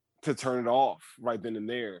to turn it off right then and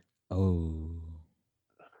there. Oh.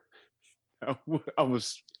 I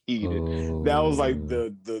was heated. Oh. That was like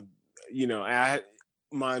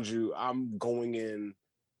mind you, I'm going in.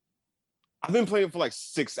 I've been playing for like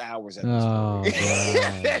 6 hours at this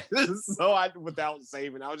point. So without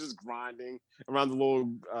saving, I was just grinding around the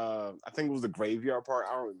little, I think it was the graveyard part.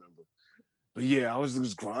 I don't remember. But yeah, I was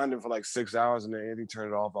just grinding for like 6 hours and then Andy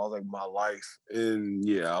turned it off. I was like, my life. And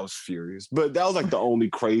yeah, I was furious. But that was like the only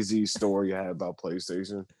crazy story I had about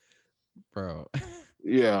PlayStation. Bro.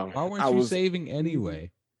 Yeah. Why weren't you saving anyway?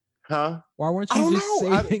 Huh? Why weren't you just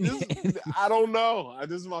saving? I don't know.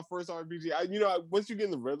 This is my first RPG. Once you get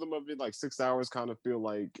in the rhythm of it, like 6 hours kind of feel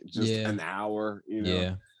like just an hour.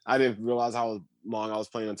 Yeah. I didn't realize how long I was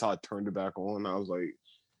playing until I turned it back on. I was like,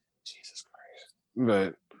 Jesus Christ.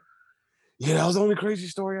 But yeah, that was the only crazy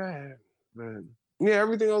story I had. But yeah,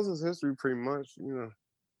 everything else is history, pretty much. Yeah,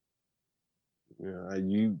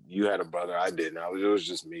 you had a brother, I didn't. It was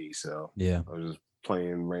just me. So yeah, I was just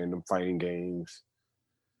playing random fighting games.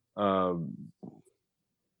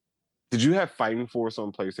 Did you have Fighting Force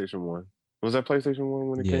on PlayStation 1? Was that PlayStation 1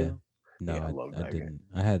 when it came out? No, yeah, I love that didn't. Game.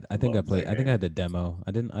 I think I had the demo.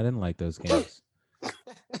 I didn't like those games.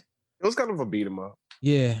 It was kind of a beat 'em up.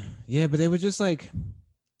 Yeah, but they were just like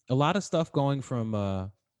a lot of stuff going from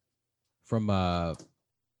 2D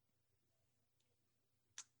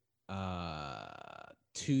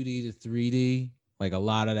to 3D. Like a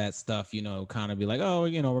lot of that stuff, kind of be like, oh,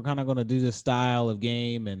 we're kind of going to do this style of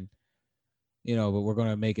game and, but we're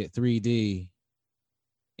going to make it 3D.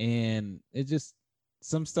 And it just,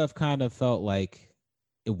 some stuff kind of felt like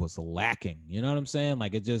it was lacking. You know what I'm saying?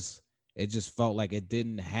 Like it just felt like it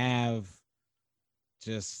didn't have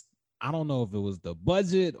I don't know if it was the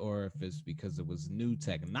budget or if it's because it was new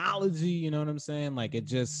technology. You know what I'm saying? Like it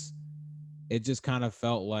just kind of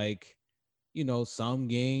felt like, some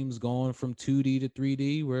games going from 2D to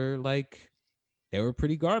 3D were like, they were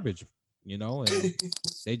pretty garbage, and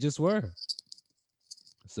they just were.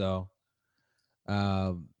 So,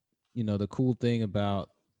 the cool thing about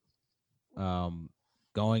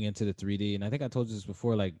going into the 3D, and I think I told you this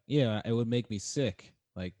before, like, yeah, it would make me sick.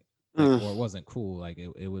 Like or it wasn't cool. Like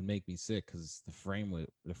it would make me sick because the frame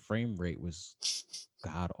rate was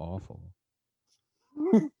god awful.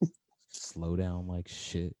 Slow down like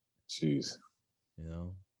shit. Jeez.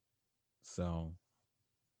 So,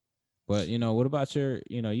 but what about your,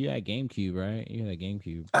 you had GameCube, right? You had a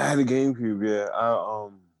GameCube. I had a GameCube, yeah. I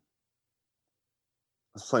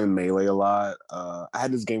was playing Melee a lot. I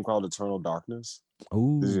had this game called Eternal Darkness.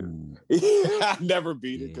 Ooh. I never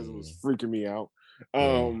beat it because it was freaking me out.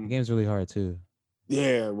 The game's really hard too.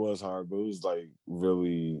 Yeah, it was hard, but it was like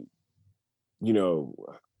really,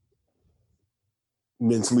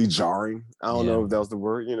 mentally jarring. I don't know if that was the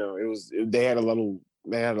word. They had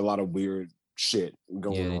a lot of weird shit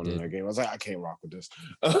going on in that game. I was like, I can't rock with this.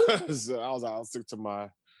 So I was like, I'll stick to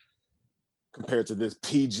compared to this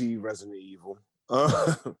PG Resident Evil.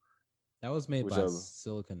 That was made by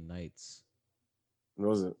Silicon Knights. What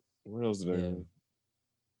was it? What else did I have?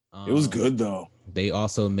 It was good though. They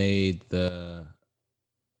also made the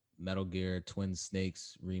Metal Gear Twin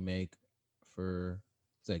Snakes remake for,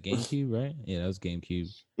 is that GameCube, right? Yeah, that was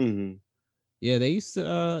GameCube. Mm-hmm. Yeah, they used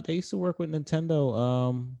to work with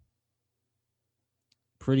Nintendo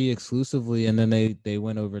pretty exclusively, and then they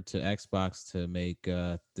went over to Xbox to make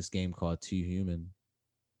this game called Too Human.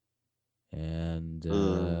 And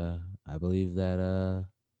I believe that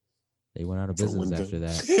they went out of business after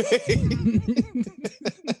that.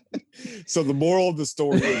 So the moral of the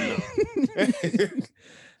story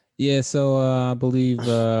yeah, so I believe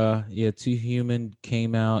Too Human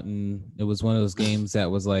came out, and it was one of those games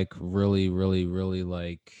that was like really, really, really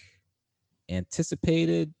like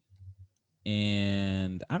anticipated.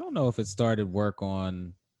 And I don't know if it started work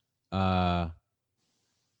on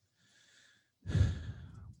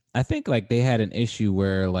I think like they had an issue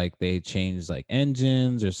where like they changed like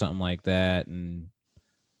engines or something like that, and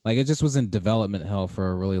like it just was in development hell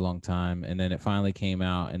for a really long time, and then it finally came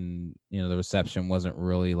out, and the reception wasn't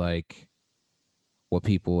really like what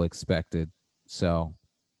people expected. So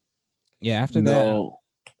yeah, after that. No,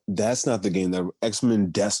 that's not the game. That X-Men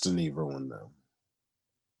Destiny ruined them.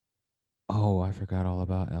 Oh, I forgot all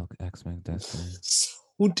about X-Men Destiny.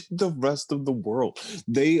 So Who did the rest of the world?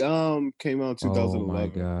 They came out in Oh my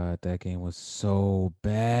 2011. god, that game was so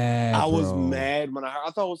bad, I was bro. mad when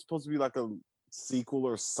I thought it was supposed to be like a sequel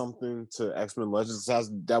or something to X-Men Legends.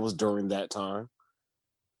 That was during that time.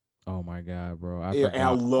 Oh my god, bro. I Yeah, and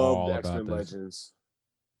I forgot loved all about X-Men this. Legends.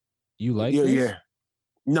 You like Yeah, this? yeah.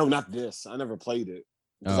 No, not this. I never played it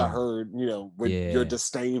because I Oh, heard, with your yeah.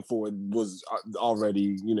 disdain for it was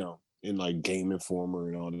already, in like Game Informer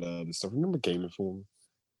and all that other stuff. Remember Game Informer?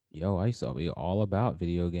 Yo, I used to be all about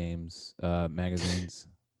video games, magazines.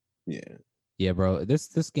 Yeah. Yeah, bro.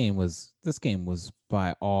 This game was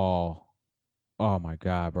by all. Oh my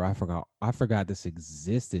god, bro. I forgot this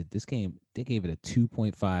existed. This game, they gave it a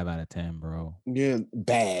 2.5 out of 10, bro. Yeah,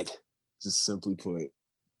 bad. Just simply put.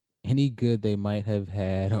 Any good they might have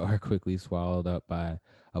had are quickly swallowed up by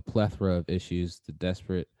a plethora of issues. The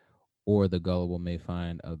desperate or the gullible may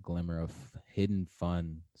find a glimmer of hidden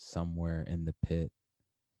fun somewhere in the pit.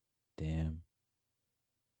 Damn.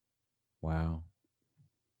 Wow.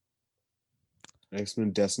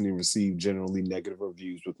 X-Men Destiny received generally negative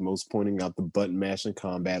reviews, with most pointing out the button mashing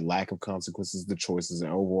combat, lack of consequences to choices,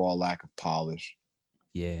 and overall lack of polish.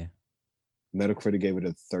 Yeah. Metacritic gave it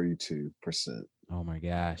a 32%. Oh my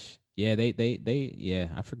gosh. Yeah, yeah,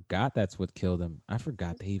 I forgot that's what killed them. I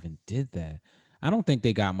forgot they even did that. I don't think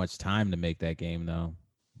they got much time to make that game though.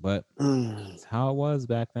 But it's how it was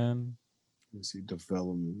back then. Let's see,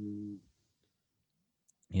 development.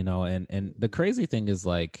 And the crazy thing is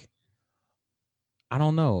like I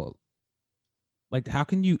don't know. Like how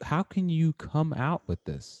can you come out with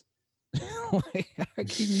this? Like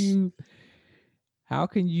how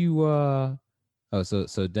can you oh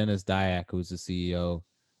so Dennis Dyack, who's the CEO,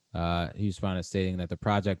 he responded stating that the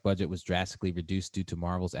project budget was drastically reduced due to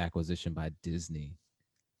Marvel's acquisition by Disney.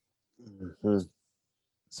 Mm-hmm.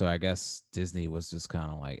 So I guess Disney was just kind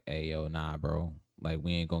of like, hey yo, nah, bro. Like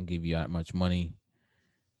we ain't gonna give you that much money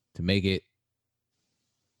to make it.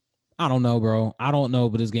 I don't know, bro. I don't know,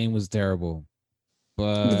 but this game was terrible.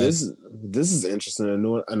 But But this is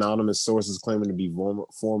interesting. Anonymous sources claiming to be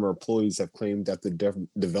former employees have claimed that the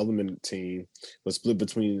development team was split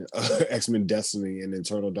between X-Men Destiny and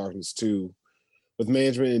Eternal Darkness 2, with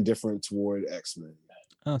management indifferent toward X-Men.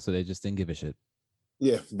 oh, so they just didn't give a shit.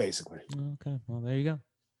 Yeah, basically. Okay, well there you go.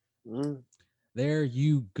 Mm. There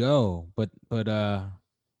you go. But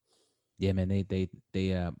yeah, man, I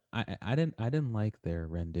didn't like their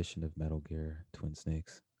rendition of Metal Gear Twin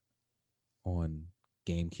Snakes on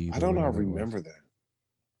GameCube I or don't know. I whatever it was. remember that.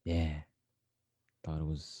 Yeah, thought it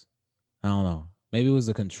was. I don't know. Maybe it was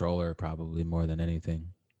the controller, probably more than anything.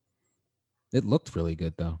 It looked really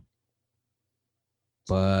good though,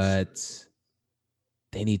 but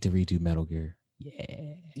they need to redo Metal Gear.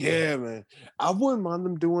 Yeah. Yeah, man. I wouldn't mind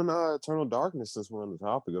them doing Eternal Darkness since we're on the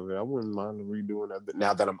topic of it. I wouldn't mind them redoing that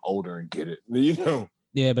now that I'm older and get it.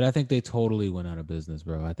 Yeah, but I think they totally went out of business,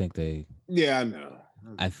 bro. I think they. Yeah, I know.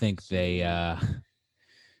 I think they.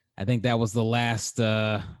 I think that was the last.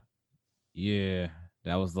 Yeah,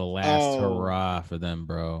 that was the last hurrah for them,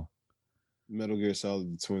 bro. Metal Gear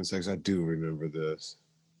Solid the Twin Snakes. I do remember this.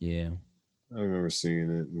 Yeah. I remember seeing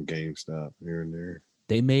it in GameStop here and there.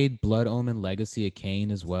 They made Blood Omen Legacy of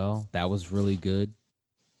Kain as well. That was really good.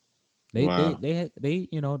 They had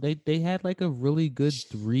like a really good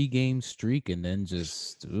 3-game streak and then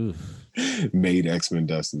just oof. Made X-Men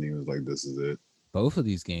Destiny. Was like, this is it. Both of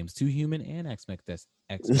these games, Two Human and X-Men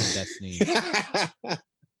Destiny.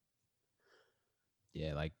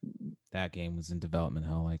 Yeah, like that game was in development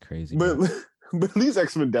hell like crazy. But at least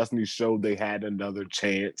X-Men Destiny showed they had another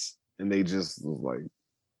chance, and they just was like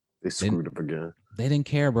they screwed up again. They didn't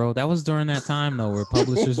care, bro. That was during that time though, where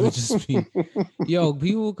publishers would just be, yo,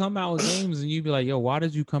 people would come out with games and you'd be like, yo, why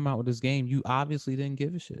did you come out with this game? You obviously didn't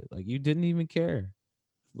give a shit. Like you didn't even care.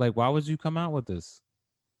 Like, why would you come out with this?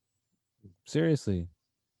 Seriously.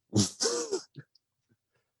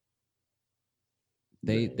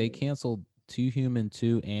 They canceled Two Human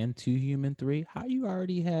 2 and Two Human 3. How you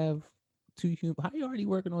already have how you already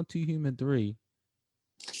working on Two Human 3?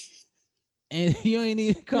 And you ain't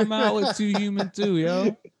even come out with Two Human 2,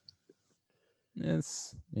 yo.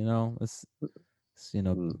 It's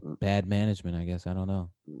bad management, I guess. I don't know,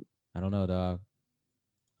 dog.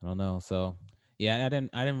 I don't know. So yeah, I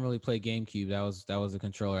didn't really play GameCube. That was a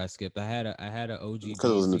controller I skipped. I had a OG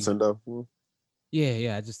because it was Nintendo.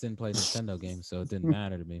 Yeah, I just didn't play Nintendo games, so it didn't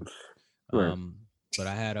matter to me. Right. But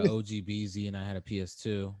I had an OG BZ and I had a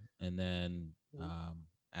PS2, and then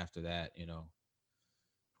after that,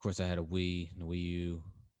 of course, I had a Wii and a Wii U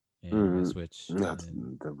and a Switch. Not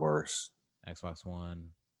and the worst. Xbox One,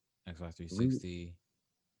 Xbox 360,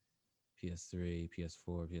 PS3,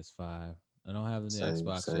 PS4, PS5. I don't have the Same,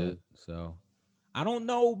 Xbox same. yet, so I don't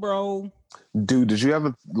know, bro. Dude, did you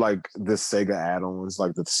ever like the Sega add-ons,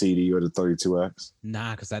 like the CD or the 32X?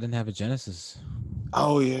 Nah, because I didn't have a Genesis.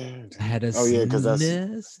 Oh yeah. I had a Oh yeah, because that's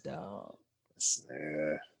SNES, dog. yeah.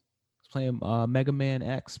 I was playing Mega Man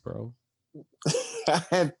X, bro. I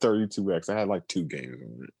had 32X. I had like 2 games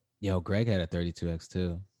on it. Yo, Greg had a 32X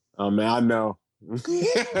too. Oh man, I know.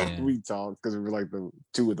 Yeah. We talked because we were like the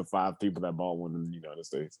 2 of the 5 people that bought one in the United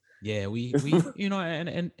States. Yeah, we you know,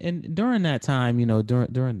 and during that time, you know,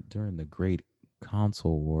 during the great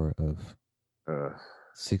console war of Uh,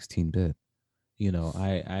 16-bit, you know,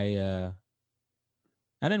 I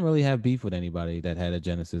didn't really have beef with anybody that had a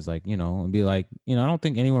Genesis, like, you know, and be like, you know, I don't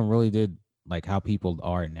think anyone really did like how people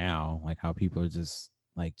are now, like how people are just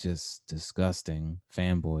disgusting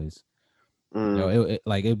fanboys. You know,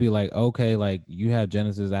 like it'd be like, okay, like you have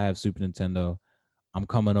Genesis, I have Super Nintendo. I'm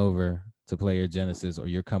coming over to play your Genesis, or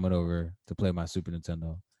you're coming over to play my Super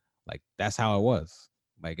Nintendo. Like that's how it was.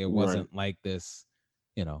 Like it wasn't right. like this,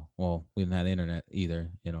 you know. Well, we didn't have the internet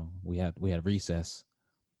either. You know, we had Recess,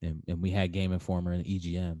 and we had Game Informer and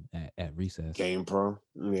EGM at Recess. Game Pro.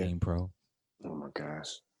 Yeah. Game Pro. Oh my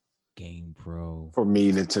gosh. Game Pro. For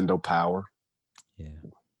me, Nintendo Power. Yeah.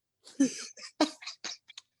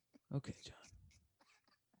 Okay, John.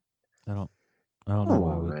 I don't know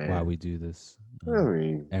why we do this I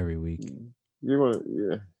mean, every week. You want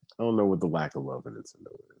yeah. I don't know what the lack of love in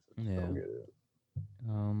Nintendo is. Yeah. I don't get it.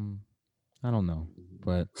 I don't know,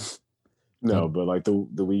 but no, but like the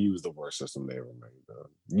Wii U was the worst system they ever made. Though.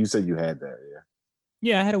 You said you had that, yeah?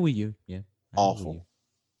 Yeah, I had a Wii U. Yeah, Awful.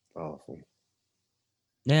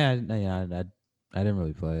 Yeah, I didn't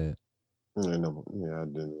really play it. Yeah, no, yeah, I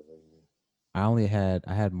didn't.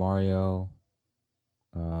 I had Mario,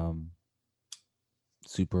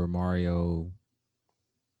 Super Mario,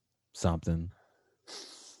 something.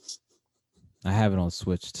 I have it on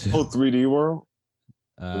Switch too. Oh, 3D World.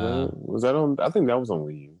 Was that on? I think that was on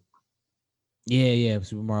Wii U. Yeah,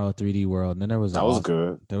 Super Mario 3D World. And then was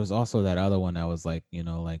good. There was also that other one that was like, you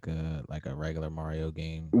know, like a regular Mario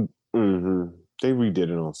game. Mm-hmm. They redid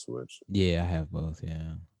it on Switch. Yeah, I have both.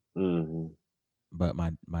 Yeah. Mm-hmm. But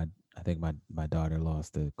I think my daughter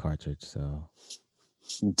lost the cartridge. So.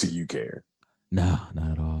 Do you care? No,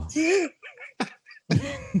 not at all.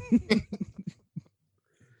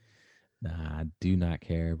 Nah, I do not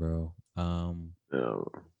care, bro. No.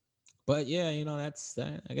 But yeah, you know, that's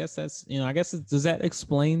that. I guess that's, you know, does that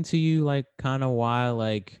explain to you like kind of why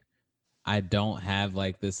like I don't have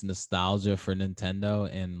like this nostalgia for Nintendo,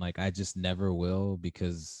 and like I just never will,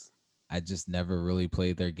 because I just never really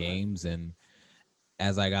played their games. And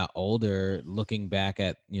as I got older, looking back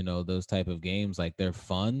at, you know, those type of games, like they're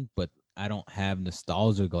fun, but I don't have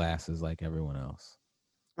nostalgia glasses like everyone else.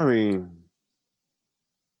 I mean,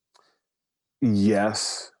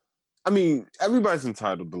 yes. I mean, everybody's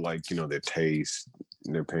entitled to like, you know, their taste,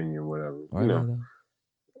 their opinion, whatever. Are they though?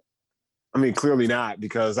 I mean, clearly not,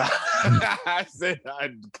 because I said I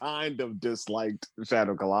kind of disliked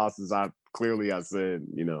Shadow Colossus. I said,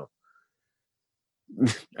 you know,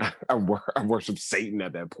 I worship Satan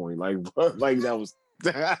at that point. Like that was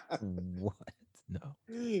what? No,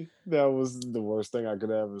 that was the worst thing I could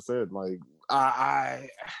ever said. Like I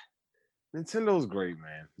Nintendo's great,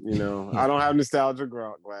 man. You know, I don't have nostalgia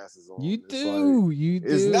glasses on. You do.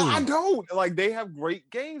 I don't. Like, they have great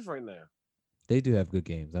games right now. They do have good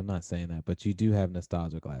games. I'm not saying that, but you do have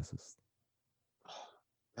nostalgia glasses.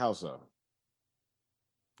 How so?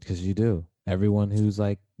 Because you do. Everyone who's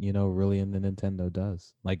like, you know, really into Nintendo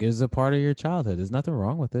does. Like, it's a part of your childhood. There's nothing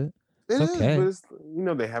wrong with it. It's okay. But you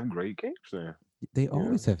know, they have great games now. They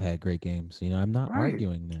always have had great games. You know, I'm not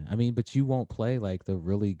arguing that. I mean, but you won't play like the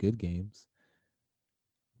really good games.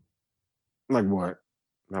 Like what?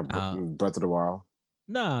 Breath of the Wild?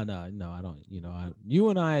 No, I don't. You know, you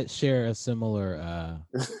and I share a similar,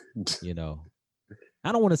 you know,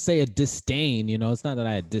 I don't want to say a disdain. You know, it's not that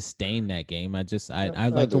I disdain that game. I'd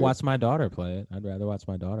like to watch my daughter play it. I'd rather watch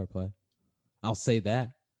my daughter play. I'll say that.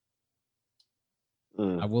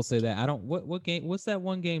 I will say that. I don't. What game? What's that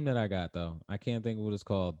one game that I got though? I can't think of what it's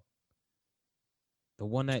called. The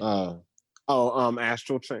one that.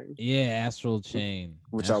 Astral Chain. Yeah, Astral Chain.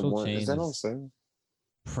 Which Astral I want. Chain is that on sale?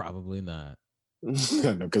 Probably not. No,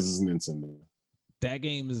 because it's Nintendo. That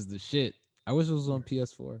game is the shit. I wish it was on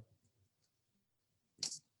PS4.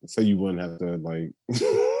 So you wouldn't have to like.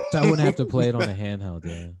 So I wouldn't have to play it on a handheld.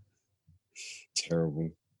 Yeah. Terrible.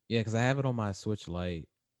 Yeah, because I have it on my Switch Lite,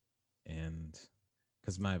 and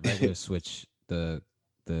because my regular Switch, the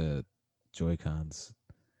Joy-Cons.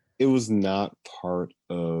 It was not part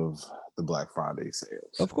of the Black Friday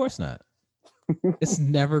sales. Of course not. It's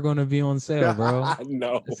never gonna be on sale, bro.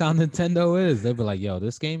 No. That's how Nintendo is. They'll be like, yo,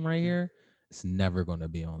 this game right here, it's never gonna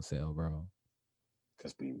be on sale, bro.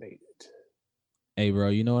 Because we made it. Hey, bro,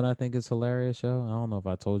 you know what I think is hilarious, yo? I don't know if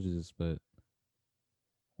I told you this, but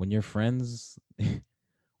when your friends,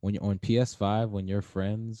 when you're on PS5, when your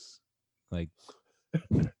friends like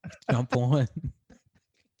jump on,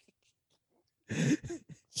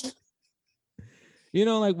 you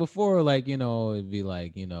know, like before, like, you know, it'd be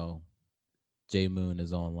like, you know, J Moon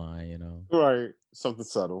is online, you know. Right. Something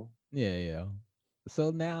subtle. Yeah, yeah.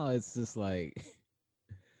 So now it's just like,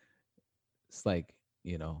 it's like,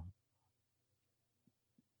 you know,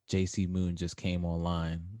 JC Moon just came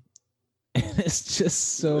online. And it's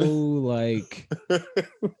just so like,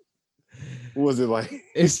 Was it like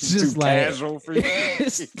it's just too like casual for you?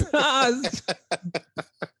 It's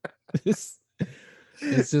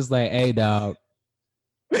just like, hey, dog.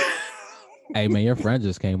 Hey, man, your friend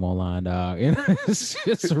just came online, dog. And it's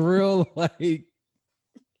just real like,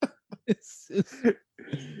 it's just,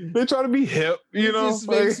 they try to be hip, you know. It just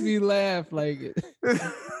makes me laugh. Like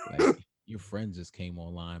your friend just came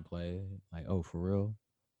online, play. Like, oh, for real?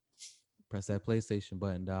 Press that PlayStation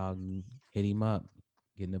button, dog. And hit him up.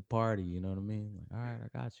 Get in the party. You know what I mean? Like, all right, I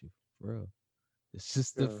got you. For real. It's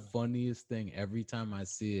just the funniest thing. Every time I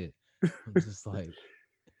see it, I'm just like,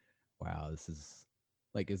 wow, this is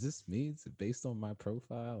like, is this me? Is it based on my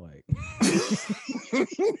profile? Like,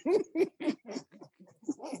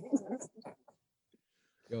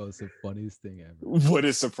 yo, it's the funniest thing ever. Would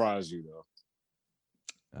it surprise you though?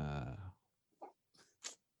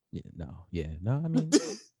 No. I mean,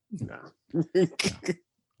 no. I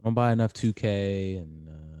don't buy enough 2K, and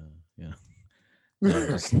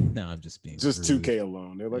no, I'm just being just rude. 2K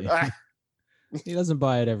alone. They're like, He doesn't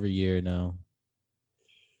buy it every year now.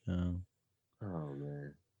 Oh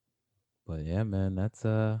man. But yeah, man, that's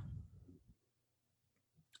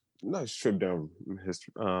nice trip down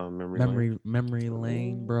memory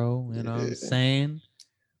lane, bro. You know what I'm saying?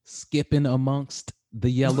 Skipping amongst the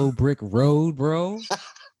yellow brick road, bro.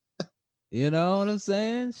 You know what I'm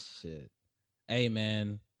saying? Shit. Hey,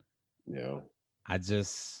 man. Yeah.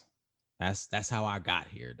 That's how I got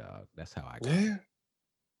here, dog. That's how I got here.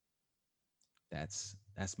 That's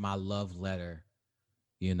my love letter,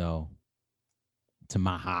 you know, to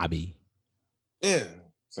my hobby. Yeah.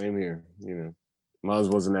 Same here. You know, mine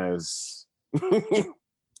wasn't as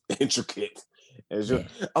intricate as your.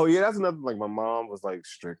 Oh yeah, that's another. Like my mom was like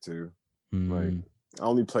strict too. Like I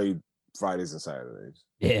only played Fridays and Saturdays.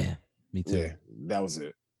 Yeah, me too. Yeah, that was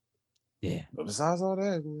it. Yeah. But besides all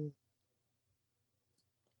that, man,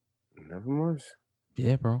 never much.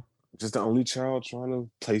 Yeah, bro. Just the only child trying to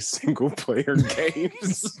play single player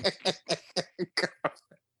games.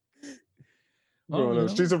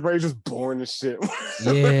 Streets of Rage was boring as shit.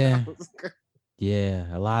 Yeah. Yeah.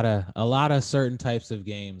 A lot of certain types of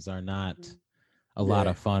games are not a lot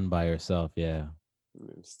of fun by yourself. Yeah.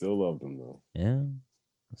 Still love them though. Yeah.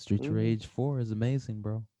 Streets of Rage 4 is amazing,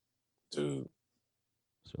 bro. Dude.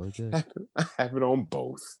 It's really good. I have it on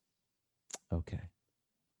both. Okay.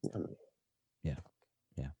 Yeah.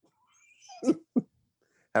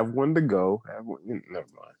 Have one to go. Have one. Never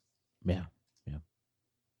mind.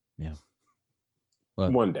 Yeah.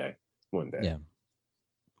 Well, one day. Yeah.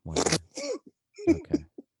 One day.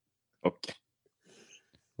 Okay.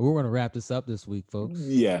 We're going to wrap this up this week, folks.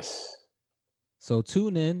 Yes. So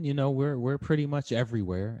tune in. You know, we're pretty much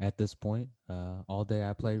everywhere at this point. All Day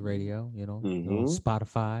I Play Radio. You know,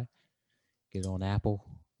 Spotify. Get on Apple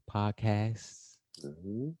Podcasts,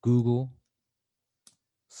 Google.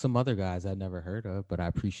 Some other guys I never heard of, but I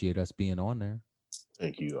appreciate us being on there.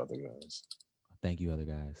 Thank you, other guys.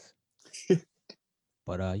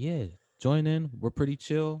 But yeah, join in. We're pretty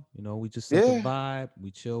chill. You know, we just set the vibe.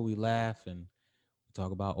 We chill, we laugh, and we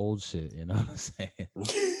talk about old shit. You know what I'm saying?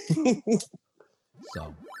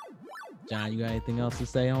 So, John, you got anything else to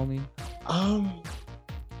say, homie?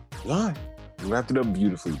 No. You wrapped it up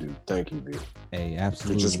beautifully, dude. Thank you, dude. Hey,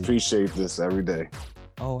 absolutely. I just appreciate this every day.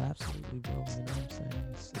 Oh, absolutely, bro. You know what I'm saying?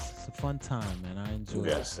 It's a fun time, man. I enjoy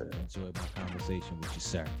my conversation with you,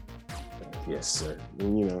 sir. Yes, sir.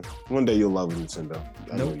 And, you know, one day you'll love Nintendo.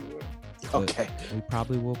 I know you will. Okay. We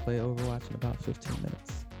probably will play Overwatch in about 15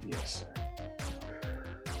 minutes. Yes, sir.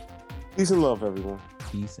 Peace and love, everyone.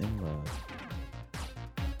 Peace and love.